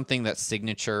see something that's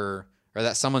signature or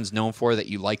that someone's known for, that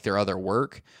you like their other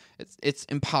work, it's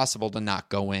impossible to not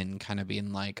go in kind of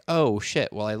being like, oh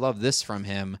shit, well, I love this from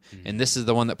him, and this is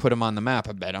the one that put him on the map.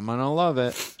 I bet I'm gonna love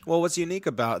it. Well, what's unique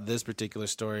about this particular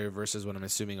story versus what I'm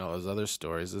assuming all those other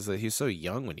stories is that he was so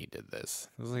young when he did this.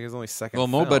 It was like his only second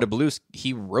film. Mo Better Blues,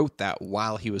 he wrote that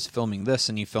while he was filming this,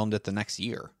 and he filmed it the next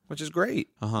year. Which is great.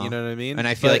 You know what I mean? And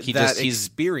I feel like he's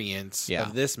experience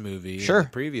of this movie and the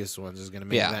previous ones is going to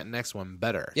make that next one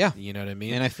better. Yeah. You know what I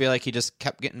mean? And I feel like he just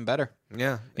kept getting better.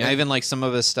 Yeah. You know, even like some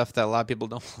of his stuff that a lot of people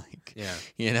don't like. Yeah.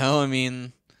 You know, I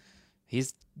mean,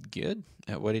 he's good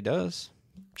at what he does.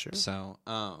 Sure. So,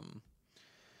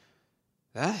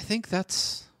 I think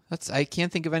that's I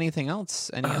can't think of anything else.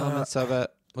 Any elements of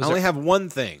it. I only have one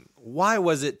thing. Why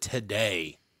was it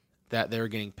today that they were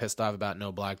getting pissed off about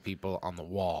no black people on the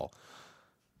wall?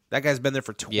 That guy's been there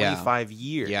for 25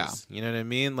 years. Yeah. You know what I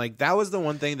mean? Like, that was the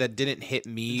one thing that didn't hit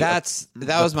me. That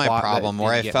was my problem,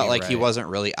 where I felt like he wasn't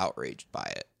really outraged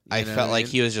by it. I felt like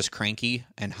he was just cranky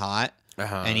and hot,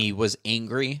 and he was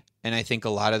angry. And I think a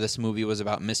lot of this movie was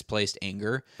about misplaced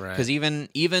anger. Because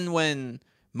even when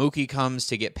Mookie comes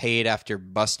to get paid after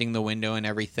busting the window and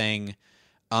everything,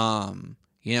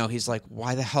 you know, he's like,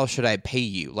 why the hell should I pay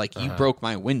you? Like, you broke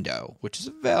my window, which is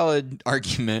a valid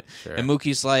argument. Sure. And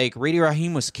Mookie's like, Radio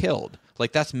Raheem was killed.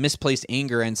 Like, that's misplaced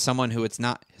anger and someone who it's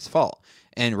not his fault.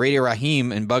 And Radio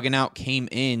Raheem and Bugging Out came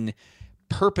in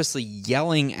purposely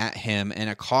yelling at him and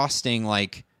accosting,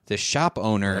 like, the shop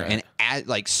owner and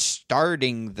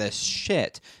starting this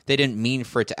shit. They didn't mean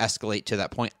for it to escalate to that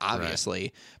point,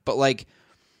 obviously. But, like,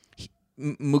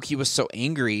 Mookie was so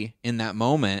angry in that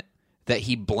moment that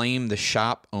he blamed the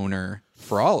shop owner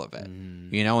for all of it,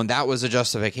 you know, and that was a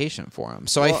justification for him.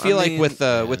 So I feel like with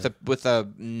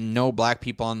the no black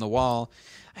people on the wall,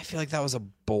 I feel like that was a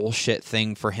bullshit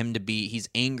thing for him to be. He's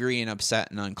angry and upset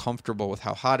and uncomfortable with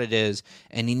how hot it is,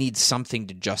 and he needs something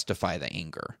to justify the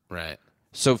anger. Right.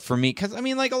 So for me, because I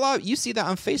mean, like you see that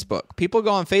on Facebook. People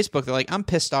go on Facebook, they're like, I'm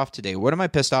pissed off today. What am I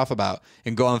pissed off about?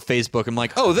 And go on Facebook and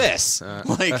like, oh, this.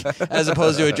 Like, as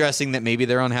opposed to addressing that maybe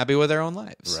they're unhappy with their own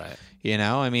lives. Right. You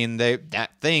know, I mean, that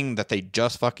thing that they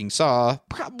just fucking saw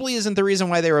probably isn't the reason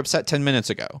why they were upset 10 minutes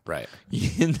ago. Right.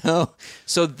 You know?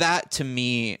 So that to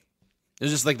me, it was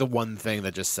just like the one thing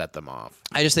that just set them off.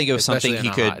 I just think it was something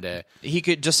he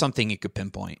could just something he could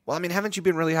pinpoint. Well, I mean, haven't you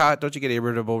been really hot? Don't you get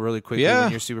irritable really quickly when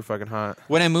you're super fucking hot?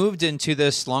 When I moved into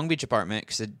this Long Beach apartment,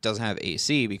 because it doesn't have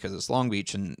AC because it's Long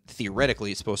Beach and theoretically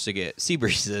it's supposed to get sea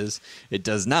breezes, it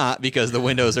does not because the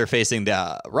windows are facing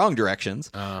the wrong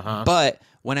directions. But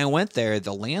when I went there,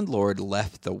 the landlord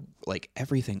left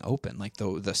everything open, like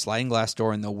the sliding glass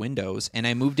door and the windows, and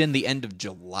I moved in the end of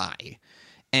July.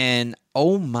 And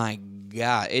oh my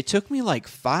God, it took me like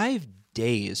 5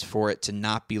 days for it to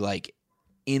not be like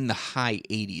in the high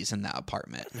 80s in that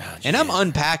apartment. And I'm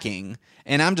unpacking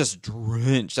and I'm just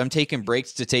drenched. I'm taking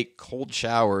breaks to take cold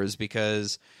showers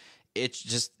because it's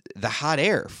just the hot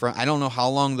air from, I don't know how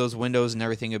long those windows and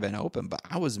everything have been open, but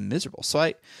I was miserable.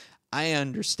 So I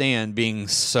understand being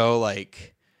so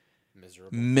like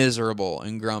miserable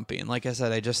and grumpy. And like I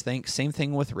said, I just think same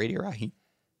thing with Radio Raheem.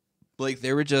 Like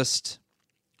they were just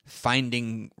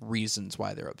finding reasons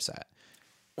why they're upset.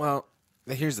 Well,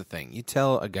 here's the thing. You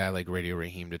tell a guy like Radio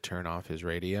Raheem to turn off his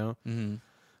radio.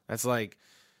 That's like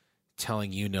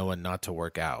telling you, Noah, not to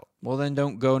work out. Well, then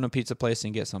don't go in a pizza place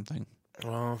and get something.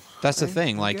 Well, that's the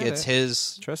thing. Like, it's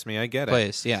his. Trust me, I get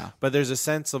place. Yeah, but there's a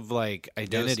sense of like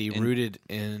identity rooted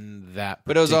in that.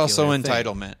 But it was also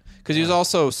entitlement, because he was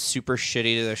also super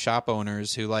shitty to the shop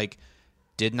owners who like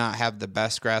did not have the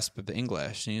best grasp of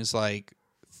English, and he was like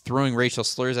throwing racial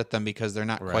slurs at them because they're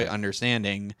not quite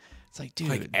understanding. It's like, dude,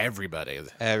 like everybody,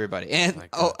 and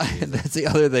like, that's the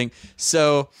other thing.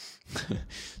 So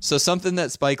something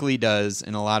that Spike Lee does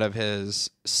in a lot of his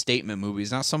statement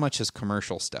movies, not so much his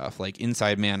commercial stuff, like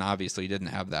Inside Man obviously didn't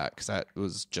have that because that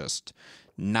was just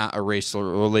not a racial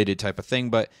related type of thing,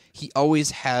 but he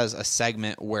always has a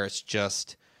segment where it's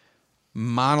just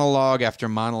monologue after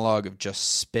monologue of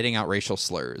just spitting out racial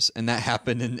slurs, and that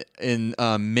happened in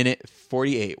minute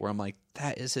 48, where I'm like,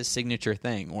 that is his signature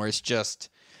thing, where it's just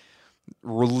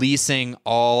releasing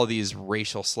all these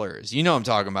racial slurs. You know what I'm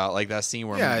talking about, like that scene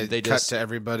where they cut just to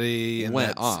everybody and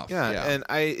went off. And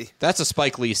that's a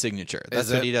Spike Lee signature.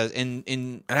 That's what he does.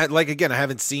 And I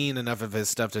haven't seen enough of his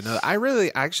stuff to know.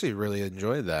 I actually really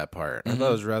enjoyed that part. I thought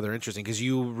it was rather interesting because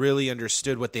you really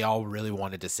understood what they all really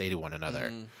wanted to say to one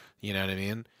another. You know what I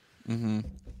mean? Mm-hmm.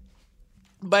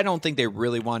 But I don't think they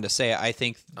really wanted to say it. I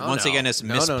think again, it's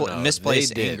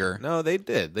misplaced anger. No, they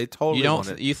did. They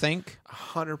totally. You think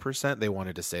 100% they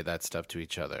wanted to say that stuff to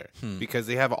each other because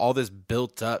they have all this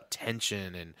built up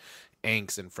tension and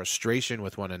angst and frustration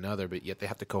with one another, but yet they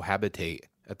have to cohabitate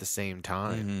at the same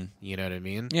time. You know what I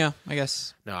mean? Yeah, I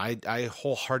guess. No, I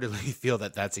wholeheartedly feel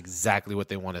that that's exactly what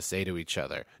they want to say to each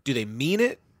other. Do they mean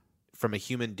it from a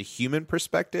human to human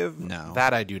perspective? No,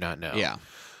 that I do not know. Yeah.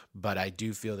 But I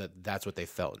do feel that that's what they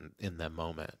felt in that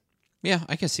moment. Yeah,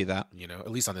 I can see that. You know, at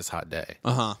least on this hot day.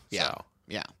 Yeah. So.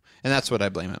 Yeah. And that's what I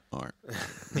blame it for.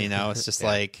 You know, it's just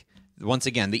like, once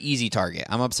again, the easy target.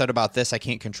 I'm upset about this. I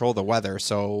can't control the weather.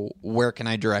 So where can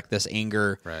I direct this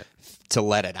anger to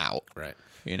let it out? Right.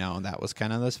 You know, and that was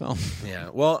kind of this film. Yeah.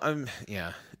 Well, and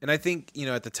I think, you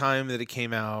know, at the time that it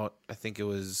came out, I think it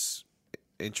was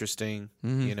interesting.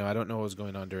 You know, I don't know what was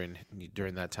going on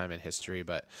during that time in history,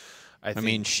 but I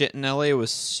mean, shit in LA was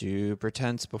super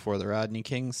tense before the Rodney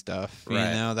King stuff. You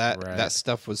know, that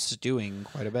stuff was stewing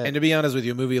quite a bit. And to be honest with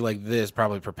you, a movie like this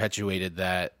probably perpetuated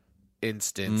that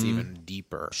instance even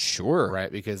deeper. Sure.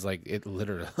 Right? Because, like, it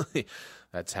literally,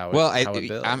 that's how it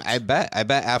builds. I bet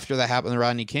after that happened to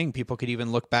Rodney King, people could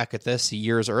even look back at this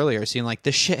years earlier, seeing, like,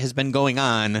 this shit has been going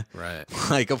on. Right.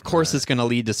 Like, of course it's going to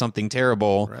lead to something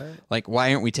terrible. Right. Like,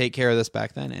 why aren't we take care of this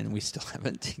back then? And we still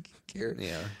haven't taken care.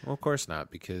 Yeah. Well, of course not,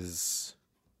 because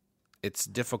it's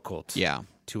difficult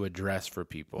to address for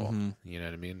people. You know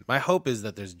what I mean? My hope is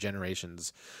that there's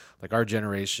generations, like our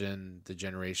generation, the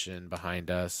generation behind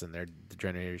us, and the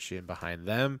generation behind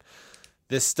them.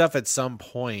 This stuff at some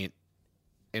point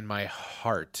in my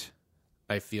heart,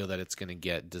 I feel that it's going to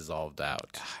get dissolved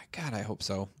out. God, I hope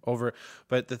so.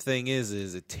 But the thing is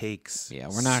it takes we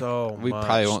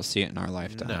probably won't see it in our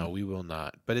lifetime. No, we will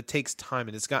not. But it takes time,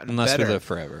 and it's gotten unless better. we live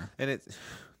forever. And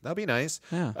that'll be nice.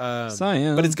 Yeah.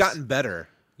 Science. But it's gotten better.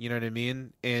 You know what I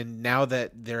mean? And now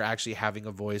that they're actually having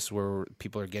a voice where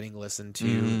people are getting listened to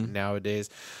nowadays,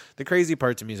 the crazy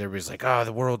part to me is everybody's like, oh,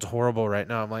 the world's horrible right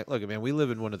now. I'm like, look, man, we live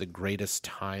in one of the greatest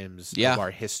times of our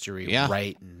history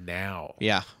right now.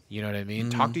 Yeah. You know what I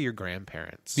mean? Talk to your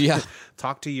grandparents. Yeah.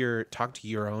 Talk to your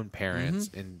own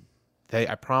parents, and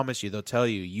I promise you, they'll tell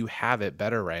you have it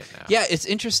better right now. Yeah, it's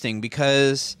interesting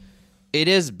because it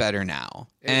is better now.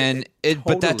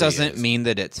 But that doesn't mean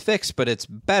that it's fixed, but it's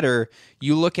better.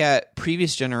 You look at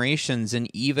previous generations,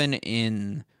 and even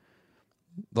in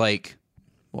like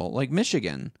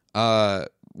Michigan,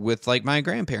 with like my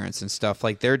grandparents and stuff,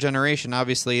 like their generation,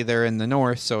 obviously they're in the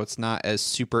North, so it's not as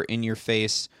super in your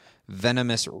face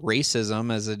venomous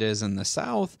racism as it is in the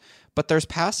South, but there's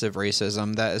passive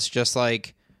racism that is just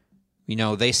like, you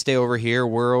know, they stay over here,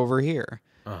 we're over here.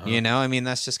 You know, I mean,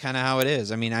 that's just kind of how it is.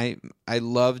 I mean, I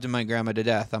loved my grandma to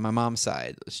death on my mom's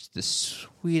side. She's the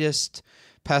sweetest,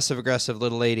 passive-aggressive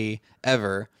little lady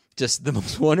ever. Just the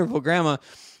most wonderful grandma.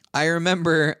 I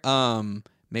remember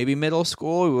maybe middle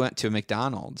school, we went to a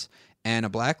McDonald's, and a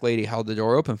black lady held the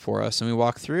door open for us, and we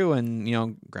walked through, and, you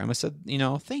know, grandma said, you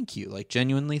know, thank you, like,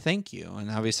 genuinely thank you. And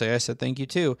obviously I said thank you,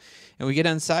 too. And we get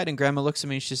inside, and grandma looks at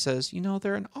me, and she says, you know,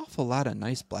 there are an awful lot of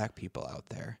nice black people out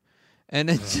there. And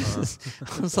it just,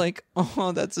 I was like,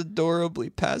 oh, that's adorably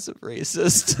passive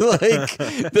racist.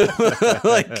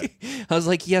 I was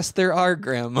like, yes, there are,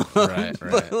 Grandma. Right.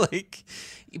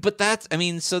 but that's, I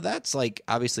mean, so that's like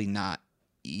obviously not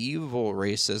evil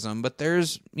racism, but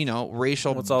there's, you know,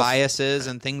 racial biases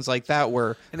and things like that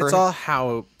it's all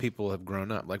how people have grown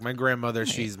up. Like my grandmother,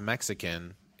 she's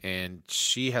Mexican. and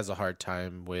she has a hard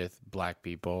time with black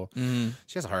people.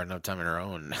 She has a hard enough time in her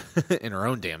own in her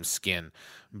own damn skin,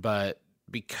 but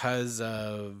because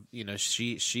of, you know,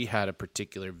 she had a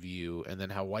particular view, and then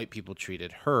how white people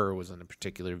treated her was in a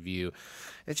particular view.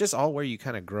 It's just all where you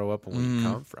kind of grow up and where you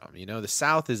come from. You know, the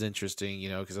South is interesting, you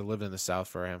know, because I lived in the South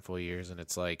for a handful of years, and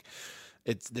it's like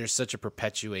there's such a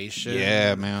perpetuation,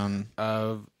 man,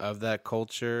 of that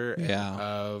culture,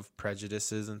 of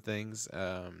prejudices and things.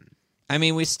 I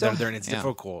mean, we still and it's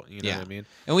difficult, you know what I mean?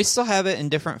 And we still have it in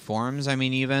different forms. I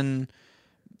mean,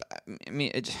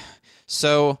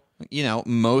 so, you know,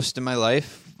 most of my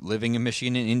life living in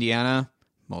Michigan and Indiana,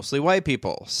 mostly white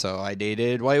people. So I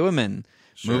dated white women.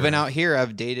 Sure. Moving out here,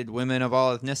 I've dated women of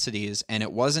all ethnicities. And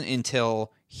it wasn't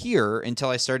until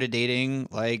I started dating,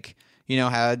 like, you know,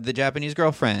 had the Japanese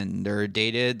girlfriend or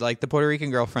dated like the Puerto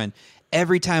Rican girlfriend.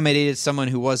 Every time I dated someone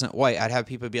who wasn't white, I'd have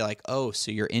people be like, "Oh,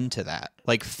 so you're into that?"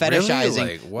 Like fetishizing,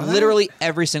 really? Like, what? Literally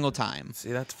every single time.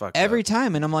 See, that's fucked every up.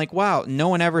 time, and I'm like, "Wow!" No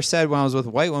one ever said when I was with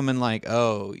white women, like,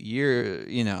 "Oh, you're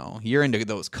into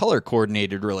those color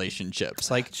coordinated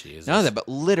relationships." Like none of that. But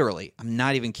literally, I'm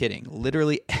not even kidding.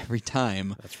 Literally every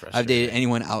time I've dated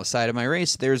anyone outside of my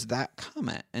race, there's that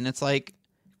comment, and it's like,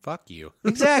 "Fuck you."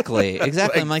 Exactly.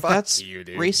 Like, I'm like, that's you,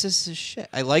 racist as shit.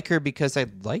 I like her because I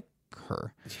like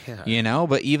her, you know,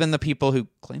 but even the people who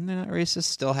claim they're not racist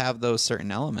still have those certain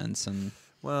elements. And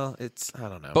well, I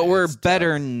don't know, but we're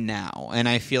better now, and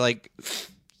I feel like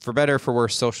for better or for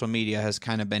worse, social media has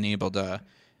kind of been able to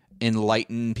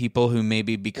enlighten people who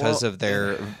maybe because of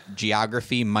their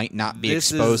geography might not be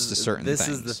exposed to certain things. This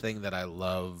is the thing that I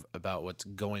love about what's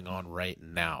going on right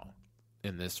now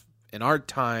in our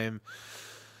time,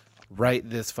 right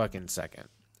this fucking second,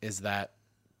 is that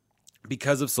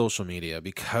because of social media,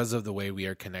 because of the way we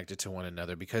are connected to one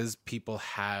another, because people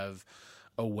have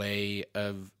a way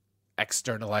of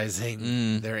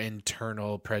externalizing their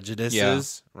internal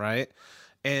prejudices, right?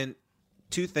 And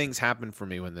two things happen for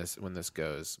me when this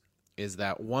goes, is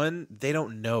that one, they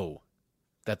don't know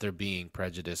that they're being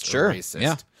prejudiced or racist.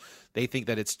 Yeah. They think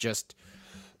that it's just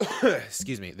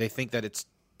excuse me, they think that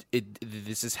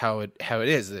this is how it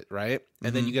is, right?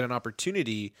 And then you get an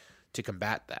opportunity to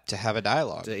combat that, to have a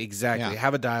dialogue,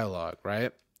 have a dialogue,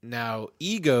 right? Now,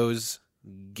 egos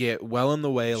get well in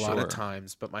the way a lot of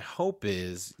times, but my hope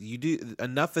is you do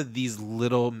enough of these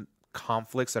little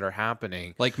conflicts that are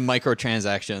happening, like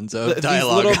microtransactions of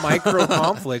dialogue, these little micro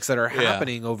conflicts that are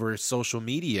happening over social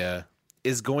media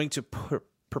is going to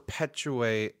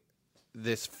perpetuate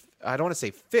this. I don't want to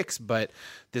say fix, but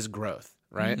this growth,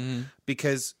 right?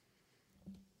 Because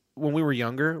when we were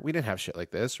younger, we didn't have shit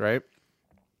like this, right?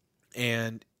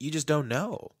 And you just don't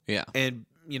know. Yeah. And,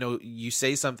 you know, you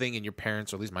say something and your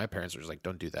parents, or at least my parents, are just like,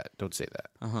 don't do that. Don't say that.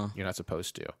 You're not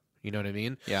supposed to. You know what I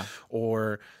mean? Yeah.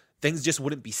 Or things just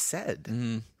wouldn't be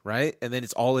said, right? And then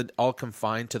it's all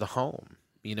confined to the home.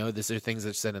 You know, these are things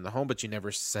that are said in the home, but you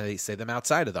never say them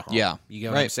outside of the home. Yeah. You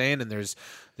get what I'm saying? And there's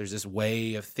this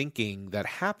way of thinking that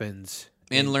happens.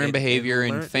 And learned behavior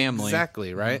in family.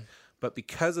 Exactly, right? But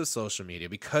because of social media,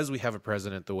 because we have a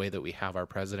president the way that we have our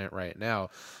president right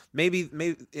now, maybe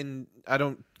I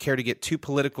don't care to get too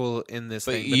political in this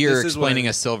thing. But you're explaining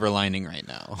a silver lining right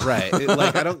now. Right.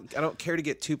 Like I don't care to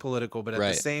get too political, but at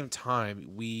the same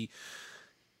time,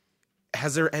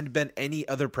 has there been any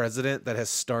other president that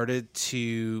has started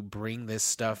to bring this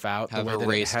stuff out? Have a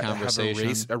race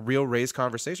conversation. A real race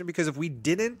conversation? Because if we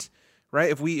didn't, right,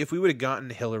 if we would have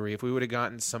gotten Hillary, if we would have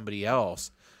gotten somebody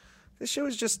else, this shit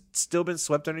was just still been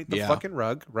swept underneath the fucking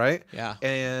rug, right? Yeah.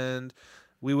 And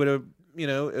we would have, you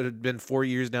know, it had been 4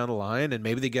 years down the line, and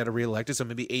maybe they get reelected, so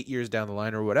maybe 8 years down the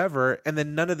line or whatever, and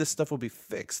then none of this stuff will be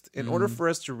fixed. In order for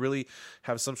us to really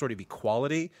have some sort of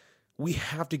equality, we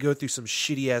have to go through some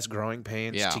shitty-ass growing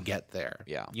pains to get there.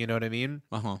 Yeah. You know what I mean?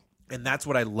 Uh-huh. And that's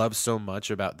what I love so much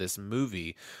about this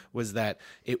movie, was that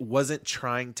it wasn't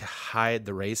trying to hide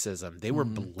the racism. They were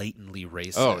blatantly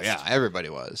racist. Oh, yeah. Everybody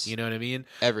was. You know what I mean?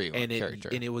 Every character.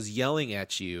 And it was yelling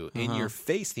at you in your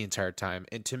face the entire time.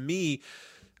 And to me,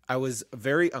 I was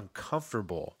very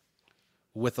uncomfortable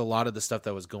with a lot of the stuff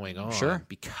that was going on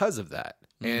because of that.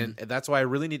 And that's why I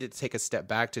really needed to take a step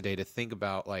back today to think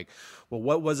about, like, well,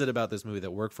 what was it about this movie that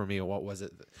worked for me, and what was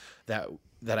it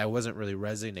that I wasn't really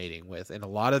resonating with? And a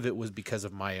lot of it was because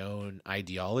of my own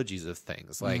ideologies of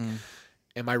things. Like,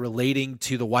 am I relating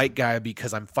to the white guy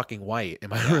because I'm fucking white?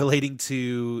 Am I relating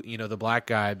to, you know, the black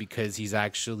guy because he's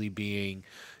actually being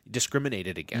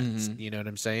discriminated against? You know what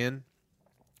I'm saying?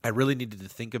 I really needed to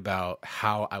think about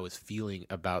how I was feeling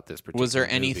about this particular Was there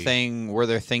movie. Were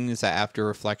there things that after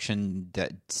reflection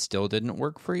that still didn't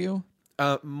work for you?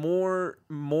 Moreover,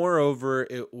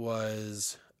 it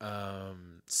was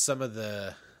some of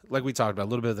the, like we talked about, a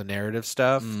little bit of the narrative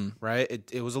stuff, right?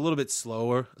 It was a little bit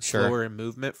slower in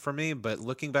movement for me. But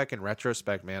looking back in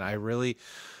retrospect, man, I really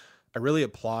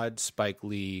applaud Spike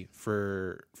Lee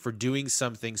for doing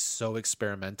something so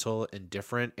experimental and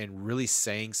different, and really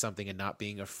saying something and not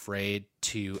being afraid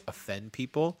to offend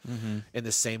people. In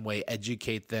the same way,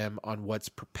 educate them on what's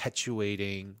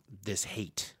perpetuating this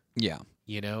hate. Yeah.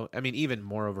 You know, I mean, even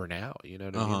moreover now, you know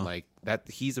what I mean? Like that,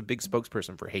 he's a big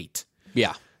spokesperson for hate.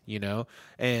 Yeah. You know?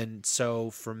 And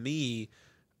so for me,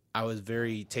 I was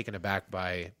very taken aback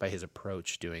by his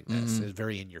approach doing this. It was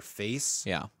very in your face.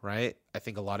 Yeah. Right? I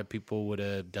think a lot of people would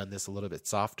have done this a little bit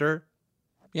softer.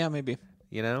 Yeah, maybe.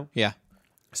 You know? Yeah.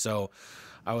 So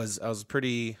I was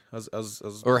pretty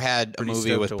or had a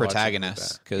movie with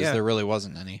protagonists, because there really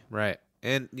wasn't any. Right.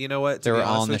 And you know what? They were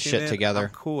all in the shit together. I'm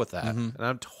cool with that. And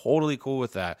I'm totally cool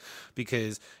with that,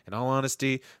 because in all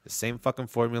honesty, the same fucking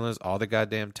formulas all the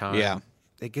goddamn time. Yeah.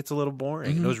 It gets a little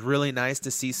boring. It was really nice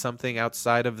to see something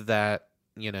outside of that,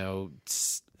 you know,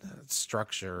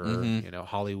 structure or, you know,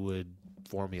 Hollywood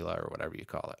formula or whatever you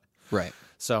call it. Right.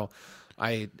 So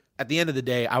at the end of the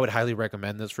day, I would highly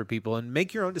recommend this for people, and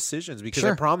make your own decisions, because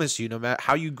I promise you, no matter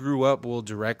how you grew up will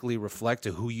directly reflect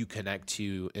to who you connect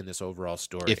to in this overall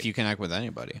story. If you connect with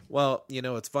anybody. Well, you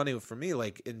know, it's funny for me,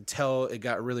 like, until it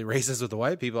got really racist with the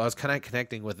white people, I was kind of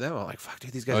connecting with them. I'm like, fuck,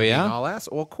 dude, these guys are being all ass.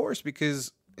 Well, of course,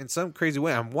 because in some crazy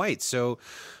way, I'm white. So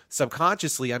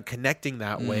subconsciously, I'm connecting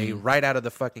that way right out of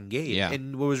the fucking gate. Yeah.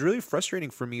 And what was really frustrating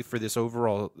for me for this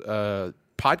overall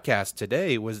podcast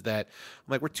today was that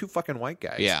I'm like, we're two fucking white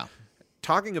guys. Yeah.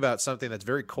 Talking about something that's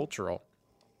very cultural.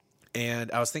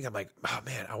 And I was thinking, I'm like, oh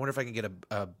man, I wonder if I can get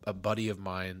a buddy of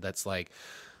mine that's like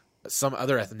some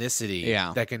other ethnicity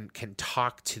that can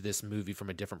talk to this movie from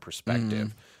a different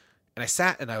perspective. And I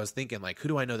sat and I was thinking, like, who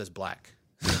do I know that's black?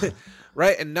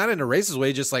 Right? And not in a racist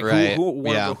way, just like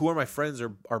who are my friends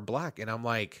are black? And I'm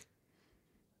like,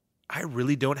 I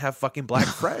really don't have fucking black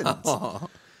friends.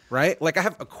 Right? Like, I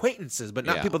have acquaintances, but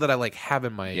not people that I like have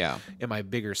in my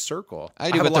bigger circle.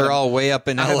 I do, but they're all way up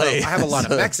in LA. I have a lot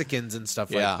of Mexicans and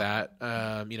stuff like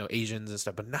that. You know, Asians and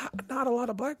stuff, but not a lot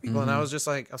of black people. And I was just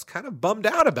like, I was kind of bummed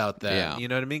out about that. Yeah. You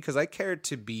know what I mean? Because I cared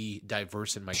to be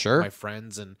diverse in my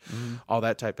friends and all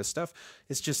that type of stuff.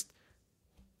 It's just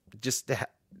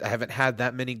I haven't had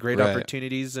that many great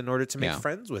opportunities in order to make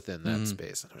friends within that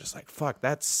space. And I'm just like, fuck,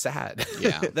 that's sad.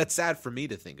 Yeah. That's sad for me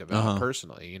to think about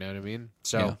personally. You know what I mean?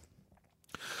 So,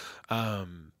 I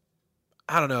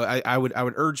don't know. I would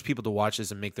urge people to watch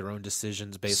this and make their own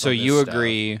decisions based on this. So you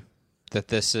agree that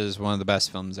this is one of the best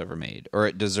films ever made, or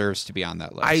it deserves to be on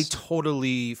that list? I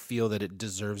totally feel that it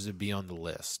deserves to be on the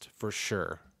list for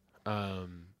sure.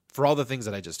 For all the things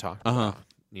that I just talked about.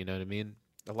 You know what I mean?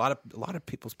 A lot of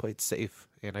people's played safe,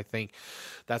 and I think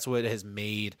that's what has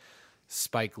made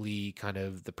Spike Lee kind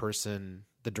of the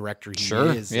director he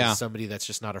is somebody that's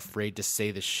just not afraid to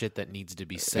say the shit that needs to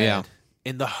be said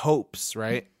in the hopes,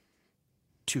 right,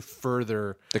 to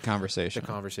further the conversation.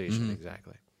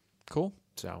 Exactly. Cool.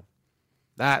 So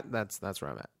that's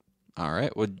where I'm at. All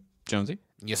right. Well, Jonesy?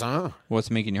 Yes, I know. What's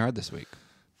making you hard this week?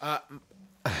 I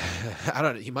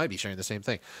don't know. He might be sharing the same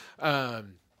thing.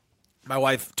 My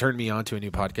wife turned me on to a new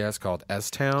podcast called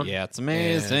S-Town. Yeah, it's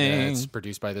amazing. And, it's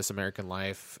produced by This American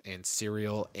Life and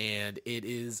Serial, and it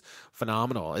is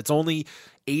phenomenal. It's only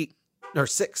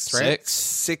 6, right?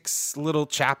 6 little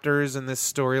chapters in this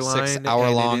storyline. 6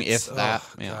 hour long, if that.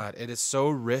 Oh, God, it is so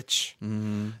rich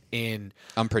in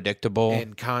unpredictable,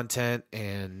 in content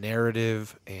and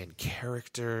narrative and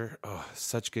character. Oh,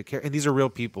 such good character. And these are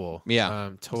real people. Yeah,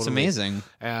 totally. It's amazing.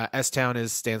 S-Town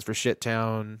stands for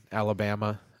Shittown,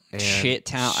 Alabama.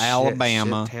 Shittown,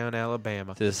 Alabama. Shittown,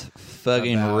 Alabama. This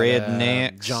fucking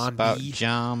redneck John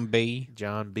B.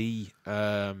 John B.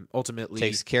 Ultimately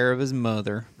takes care of his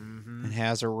mother and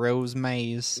has a rose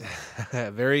maze.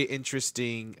 Very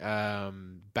interesting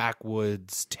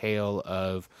backwoods tale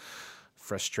of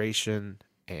frustration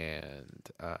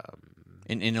and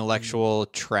an intellectual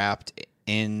trapped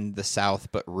in the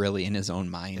South, but really in his own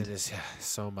mind. It is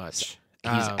so much.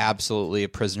 He's absolutely a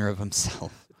prisoner of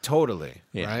himself. Totally,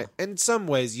 right? In some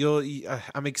ways,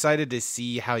 I'm excited to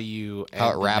see how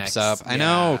it wraps up. I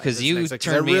know, because you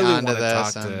turned me on to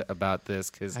this. About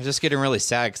this, because I'm just getting really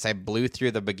sad because I blew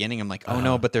through the beginning. I'm like, oh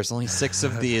no, but there's only 6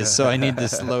 of these, so I need to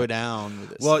slow down with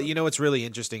this. Well, you know what's really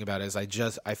interesting about it is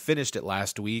I finished it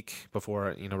last week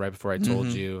right before I told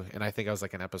you, and I think I was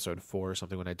like in episode 4 or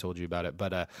something when I told you about it.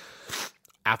 But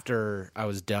after I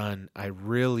was done, I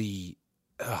really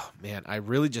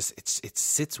just it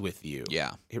sits with you.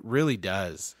 Yeah, it really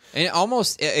does. And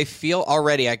I feel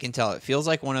already, I can tell it feels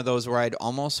like one of those where I'd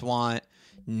almost want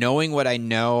knowing what I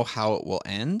know how it will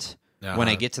end. When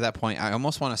I get to that point, I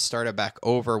almost want to start it back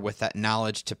over with that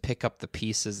knowledge to pick up the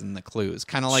pieces and the clues.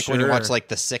 Kind of like when you watch like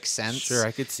The Sixth Sense. Sure,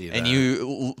 I could see that. And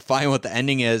you find what the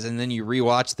ending is, and then you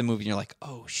rewatch the movie, and you're like,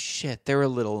 oh, shit, there were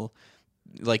little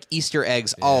like Easter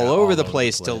eggs all over the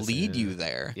place to lead you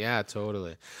there. Yeah,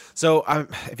 totally. So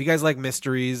if you guys like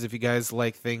mysteries, if you guys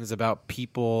like things about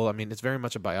people, I mean, it's very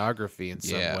much a biography in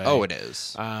some way. Oh, it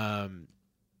is.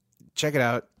 Check it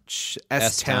out.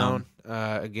 S-Town.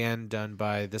 Again, done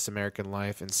by This American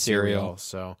Life and Serial.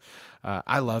 So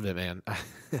I loved it, man.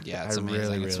 Yeah, it's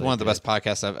amazing. It's one of the best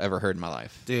podcasts I've ever heard in my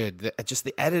life. Dude, just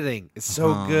the editing is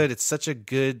so good. It's such a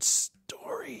good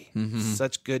story.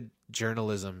 Such good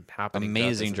journalism happening.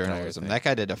 Amazing journalism. That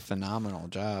guy did a phenomenal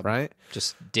job. Right?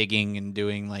 Just digging and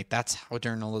doing, like, that's how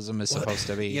journalism is supposed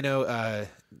to be. You know,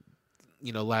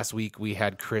 last week we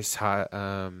had Chris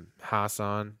Haas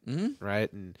on,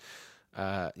 right? And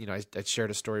I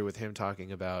shared a story with him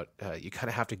talking about you kind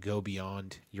of have to go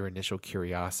beyond your initial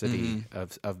curiosity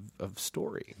of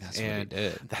story. That's what he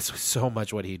did. That's so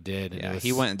much what he did. Yeah,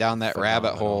 he went down that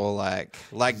rabbit hole like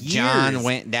John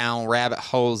went down rabbit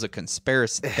holes of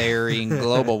conspiracy theory and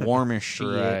global warming shit.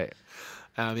 Right.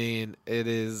 I mean, it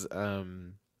is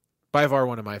by far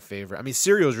one of my favorite. I mean,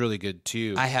 Serial is really good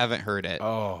too. I haven't heard it.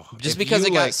 Oh, just because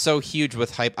it got so huge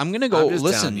with hype. I'm gonna go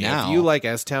listen now. If you like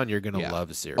S-Town, you're gonna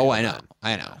love Serial. Oh, I know.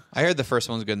 I heard the first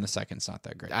one's good and the second's not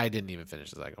that great. I didn't even finish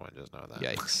the second one. Just know that.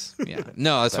 Yikes. Yeah.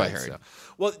 No, that's what I heard. So.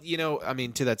 Well, I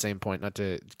mean, to that same point, not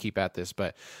to keep at this,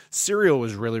 but Serial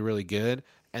was really, really good.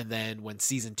 And then when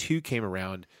season 2 came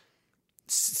around,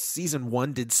 season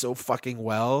 1 did so fucking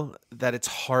well that it's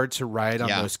hard to ride on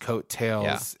those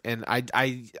coattails. Yeah. And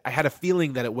I had a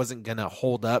feeling that it wasn't gonna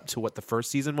hold up to what the first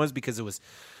season was because it was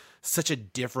such a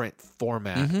different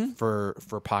format for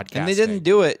podcasting. And they didn't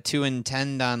do it to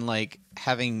intend on like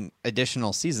having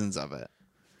additional seasons of it.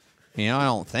 I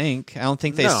don't think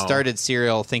they started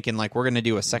Serial thinking like we're going to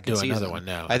do a second season. Another one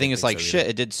now. I think it's like shit.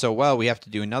 It did so well, we have to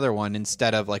do another one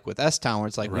instead of like with S-Town, where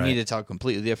it's like we need to tell a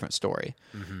completely different story,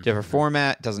 different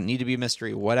format. Doesn't need to be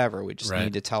mystery, whatever. We just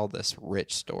need to tell this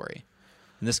rich story.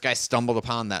 And this guy stumbled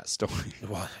upon that story.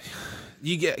 Well,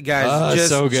 you guys just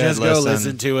go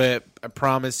listen to it. I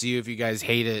promise you, if you guys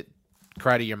hate it,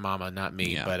 cry to your mama, not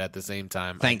me. Yeah. But at the same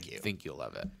time, I think you'll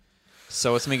love it.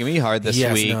 So what's making me hard this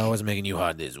week? What's making you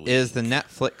hard this week? Is the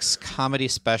Netflix comedy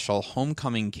special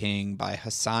Homecoming King by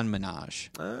Hassan Minhaj.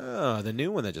 Oh, the new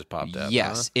one that just popped up.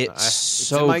 Yes, it's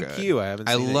so in my good. queue. I haven't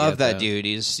seen it love yet, that though. dude.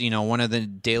 He's one of the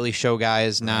Daily Show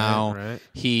guys now. Right.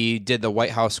 He did the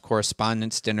White House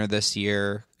Correspondents' Dinner this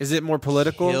year. Is it more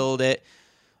political? Killed it.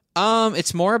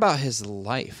 It's more about his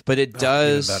life, but it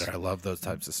does even better. I love those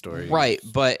types of stories. Right,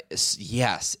 but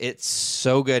yes, it's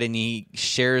so good, and he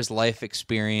shares life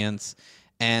experience.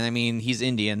 And I mean, he's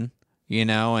Indian,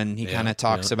 and he kind of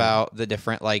talks about the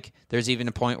different, like, there's even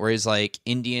a point where he's like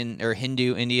Indian or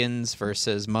Hindu Indians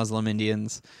versus Muslim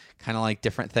Indians, kind of like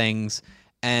different things.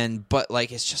 But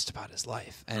like, it's just about his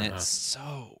life, and it's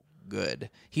so good.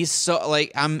 He's so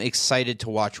like, I'm excited to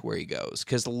watch where he goes,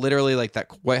 because literally, like,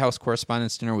 that White House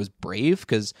Correspondents' Dinner was brave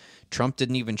because Trump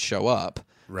didn't even show up.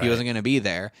 Right. He wasn't going to be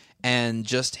there. And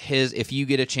just if you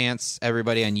get a chance,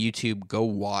 everybody on YouTube, go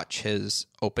watch his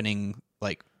opening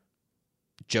like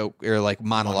joke or like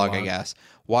monologue, I guess.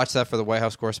 Watch that for the White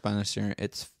House Correspondents' Dinner.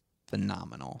 It's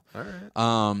phenomenal. All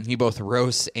right. He both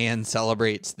roasts and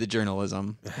celebrates the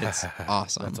journalism. It's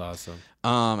awesome. That's awesome.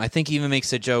 I think he even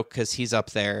makes a joke because he's up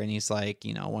there and he's like,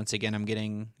 once again, I'm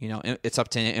getting, it's up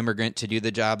to an immigrant to do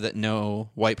the job that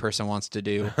no white person wants to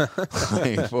do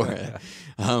for it.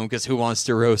 Because who wants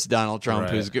to roast Donald Trump,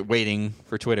 who's waiting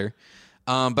for Twitter?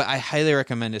 But I highly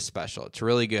recommend his special. It's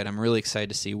really good. I'm really excited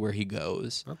to see where he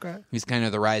goes. Okay. He's kind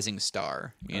of the rising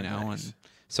star, know, and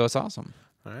so it's awesome.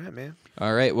 All right, man.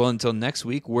 All right. Well, until next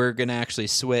week, we're going to actually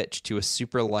switch to a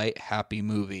super light, happy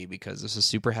movie because this is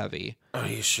super heavy. Are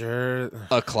you sure?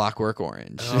 A Clockwork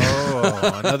Orange.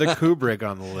 Oh, another Kubrick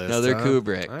on the list. Another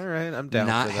Kubrick. All right, I'm down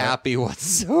Not for that. happy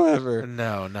whatsoever.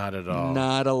 No, not at all.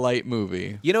 Not a light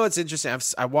movie. You know what's interesting?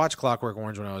 I watched Clockwork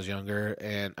Orange when I was younger,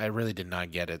 and I really did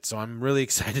not get it. So I'm really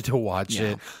excited to watch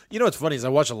it. You know what's funny is I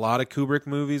watched a lot of Kubrick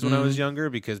movies when I was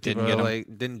younger because people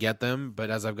didn't get them.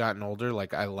 But as I've gotten older,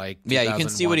 like I like you can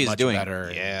see what he's doing. Better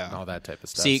and all that type of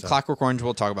stuff. See, Clockwork Orange,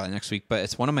 we'll talk about it next week, but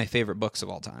it's one of my favorite books of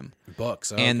all time.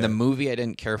 And the movie I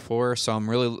didn't care for, so I'm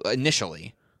really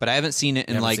initially, but I haven't seen it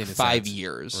in like 5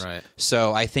 years. Right.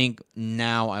 So I think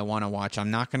now I want to watch. I'm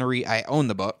not going to read. I own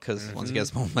the book because once again,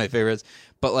 it's one of my favorites.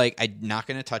 But like, I'm not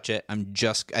going to touch it. I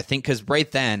think because right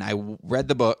then I read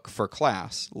the book for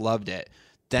class, loved it.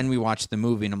 Then we watched the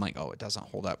movie, and I'm like, oh, it doesn't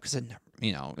hold up because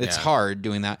it's hard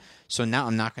doing that. So now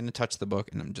I'm not going to touch the book,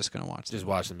 and I'm just going to watch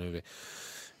the movie.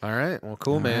 All right. Well,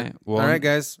 cool, man. Right. Well, all right,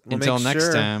 guys. Until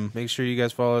next time. Make sure you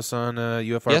guys follow us on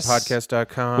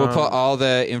ufrpodcast.com. We'll put all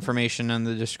the information in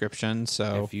the description.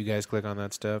 So if you guys click on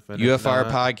that stuff. And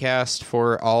UFR Podcast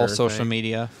for all social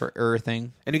media, for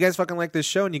everything. And you guys fucking like this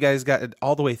show, and you guys got it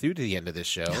all the way through to the end of this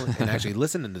show and actually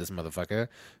listening to this motherfucker,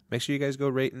 make sure you guys go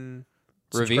rate and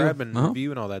subscribe and review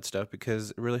and all that stuff,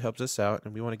 because it really helps us out,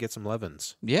 and we want to get some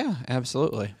love-ins. Yeah,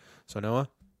 absolutely. So, Noah?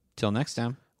 Till next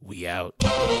time. We out.